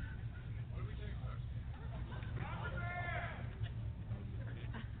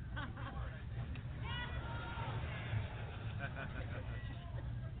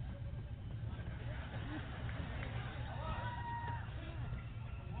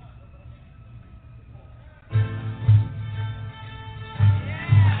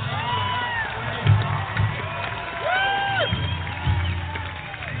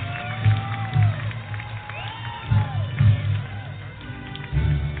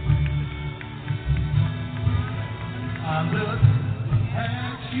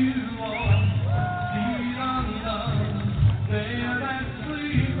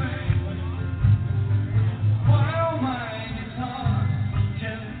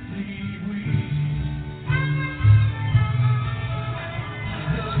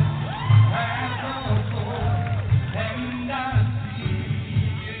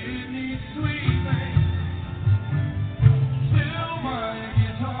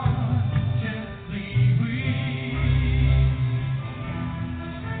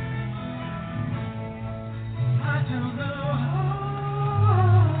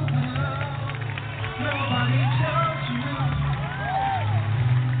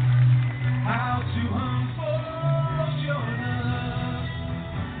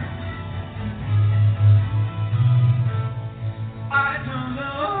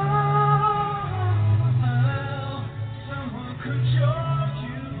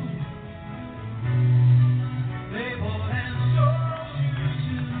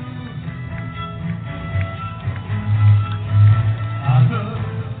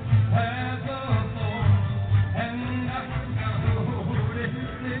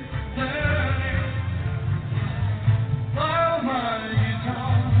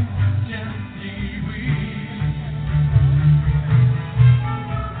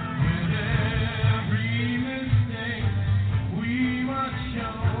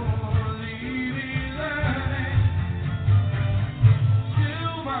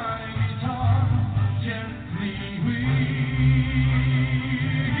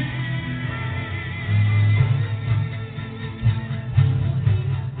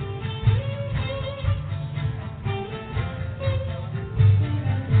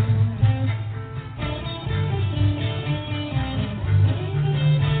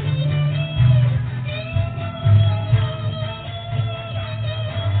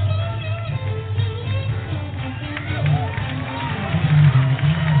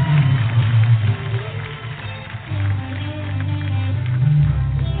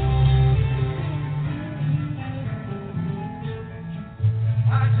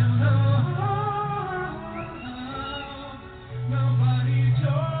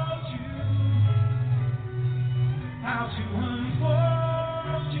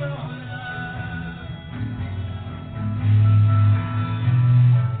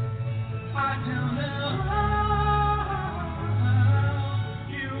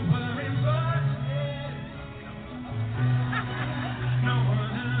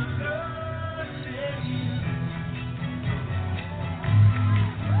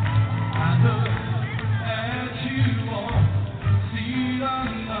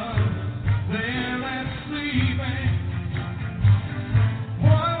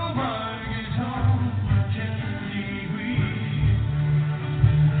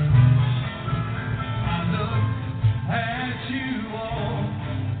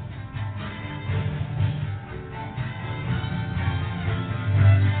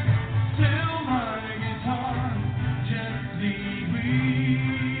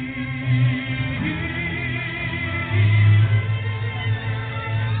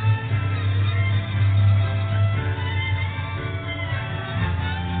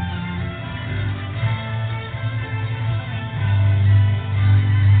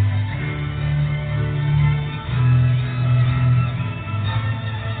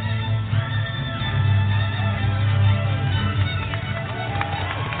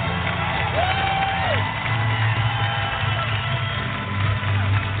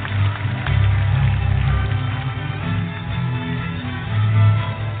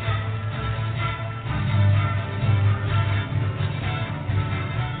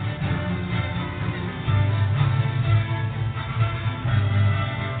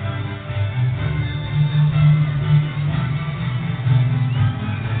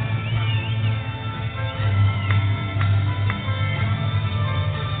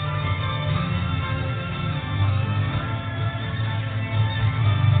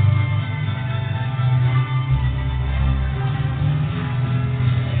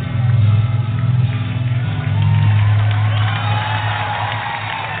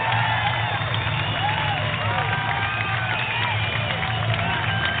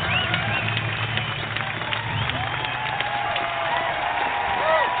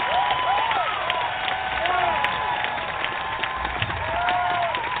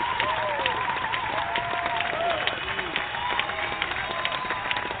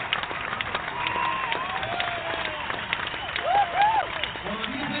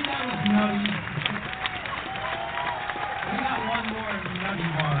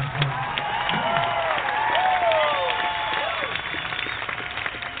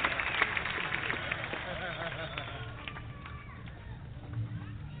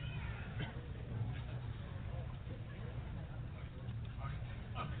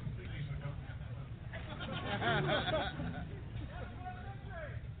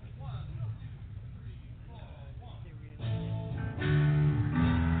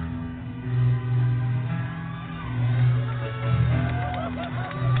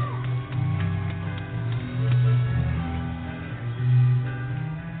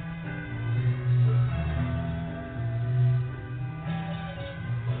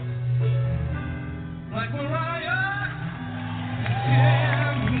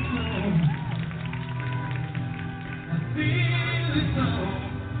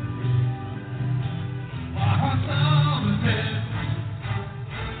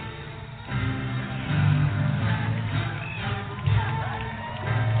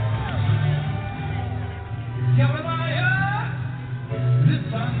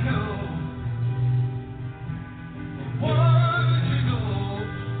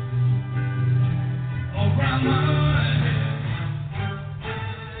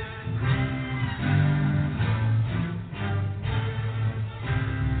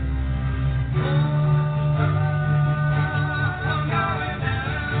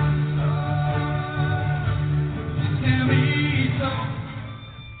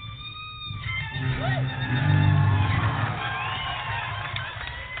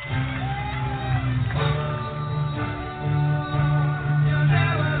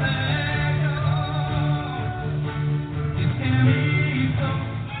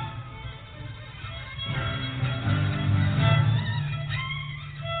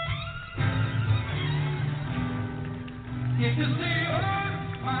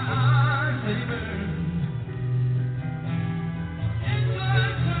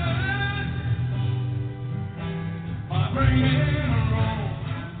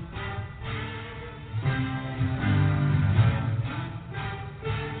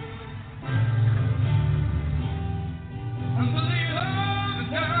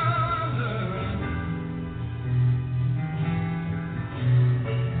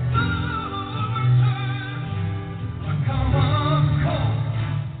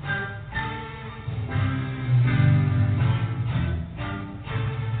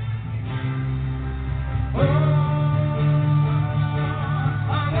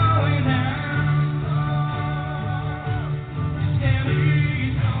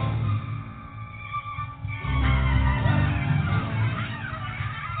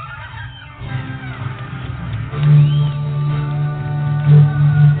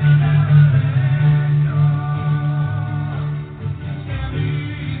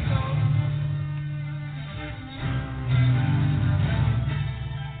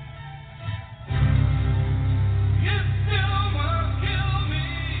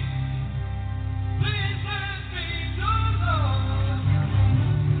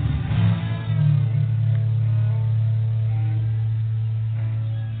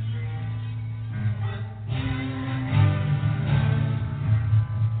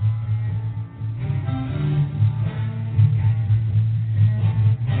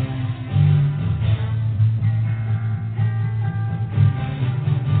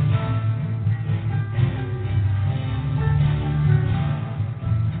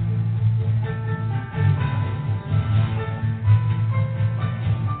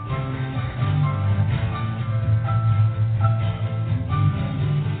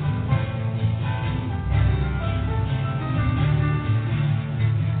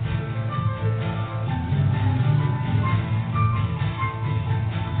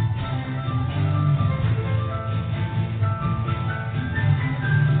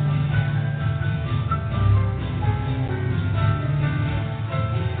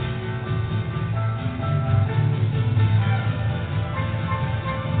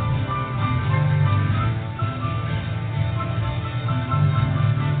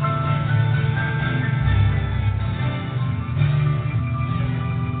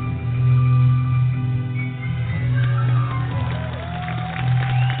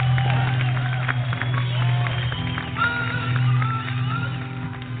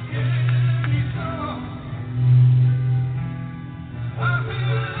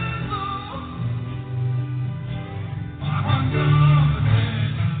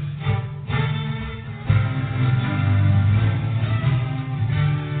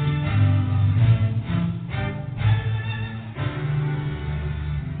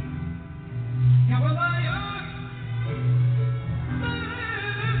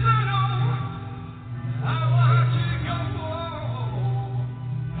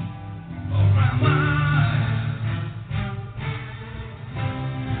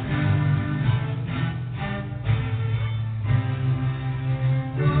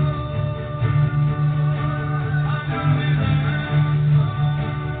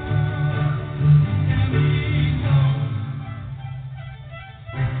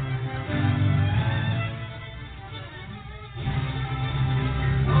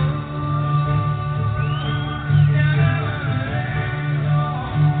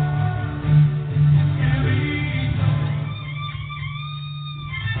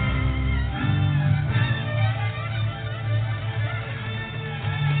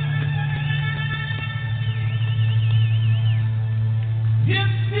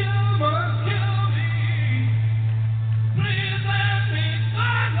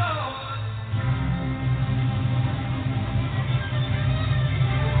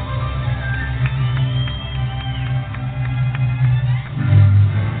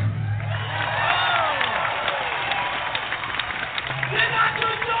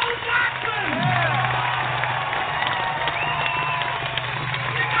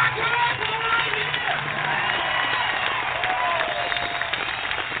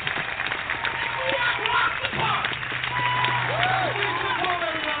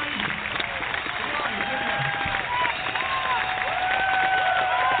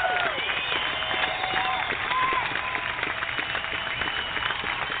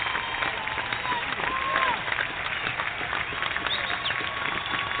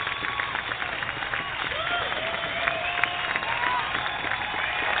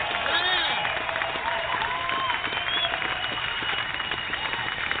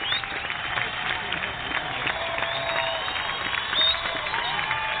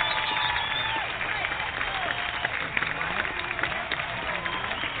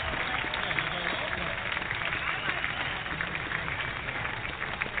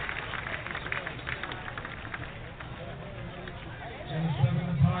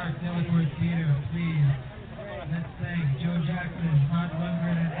 DelaCorte Theatre, please. Let's thank Joe Jackson, Todd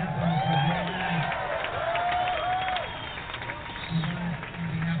Rundgren, and Ethel for joining us. On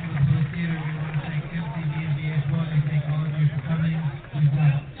behalf of the Public Theatre, we want to thank MTV and VH1 and thank all of you for coming. We've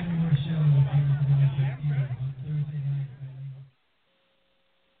got 2 more shows here at the DelaCorte Theatre on Thursday night.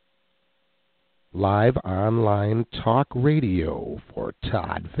 Live online talk radio for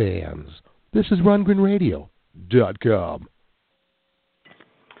Todd fans. This is RundgrenRadio.com.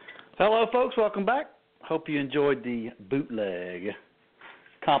 Hello, folks. Welcome back. Hope you enjoyed the bootleg.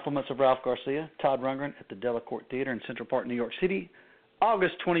 Compliments of Ralph Garcia, Todd Rundgren at the DelaCorte Theatre in Central Park, New York City,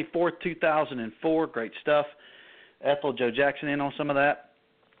 August 24th, 2004. Great stuff. Ethel, Joe Jackson in on some of that.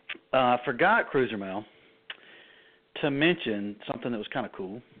 I forgot, Cruiser Mail, to mention something that was kind of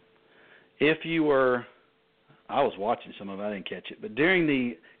cool. If you were, I was watching some of it, I didn't catch it, but during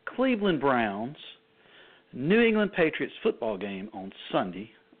the Cleveland Browns, New England Patriots football game on Sunday,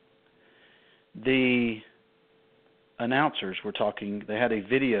 the announcers were talking, they had a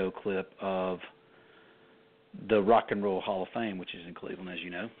video clip of the Rock and Roll Hall of Fame, which is in Cleveland, as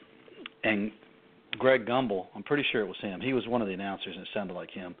you know, and Greg Gumbel, I'm pretty sure it was him, he was one of the announcers and it sounded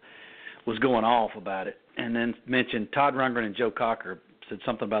like him, was going off about it, and then mentioned Todd Rundgren and Joe Cocker, said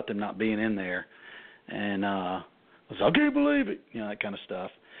something about them not being in there, and I was like, I can't believe it, you know, that kind of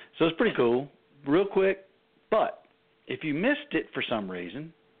stuff. So it's pretty cool, real quick, but if you missed it for some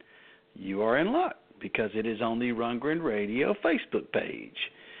reason, you are in luck because it is on the Rundgren Radio Facebook page,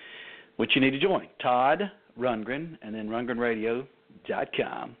 which you need to join. Todd Rundgren and then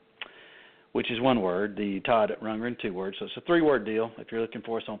RundgrenRadio.com, which is one word, the Todd Rundgren, 2 words. So it's a 3-word deal if you're looking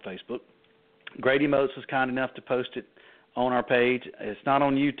for us on Facebook. Grady Motes was kind enough to post it on our page. It's not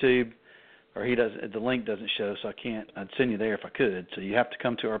on YouTube, or the link doesn't show, so I'd send you there if I could. So you have to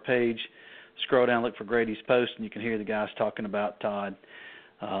come to our page, scroll down, look for Grady's post, and you can hear the guys talking about Todd.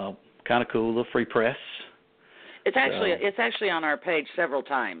 Kind of cool, a little free press. It's actually on our page several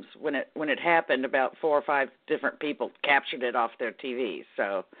times. When it happened, about 4 or 5 different people captured it off their TVs.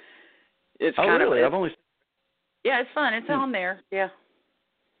 So it's kind really? of yeah, it's fun. It's on there. Yeah.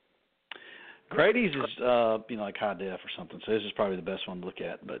 Grady's is like high def or something, so this is probably the best one to look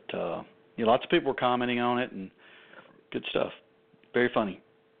at. But lots of people were commenting on it and good stuff. Very funny.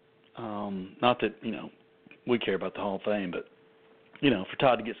 Not that we care about the Hall of Fame, but for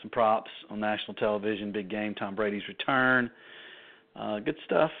Todd to get some props on national television, big game, Tom Brady's return, good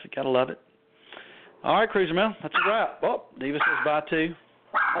stuff. You gotta love it. All right, Cruiser Mill, that's a wrap. Well, Diva says bye too.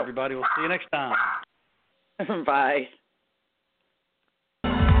 Everybody, we'll see you next time. Bye.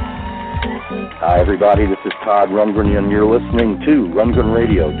 Hi, everybody. This is Todd Rundgren, and you're listening to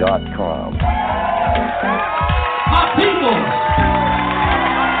RundgrenRadio.com.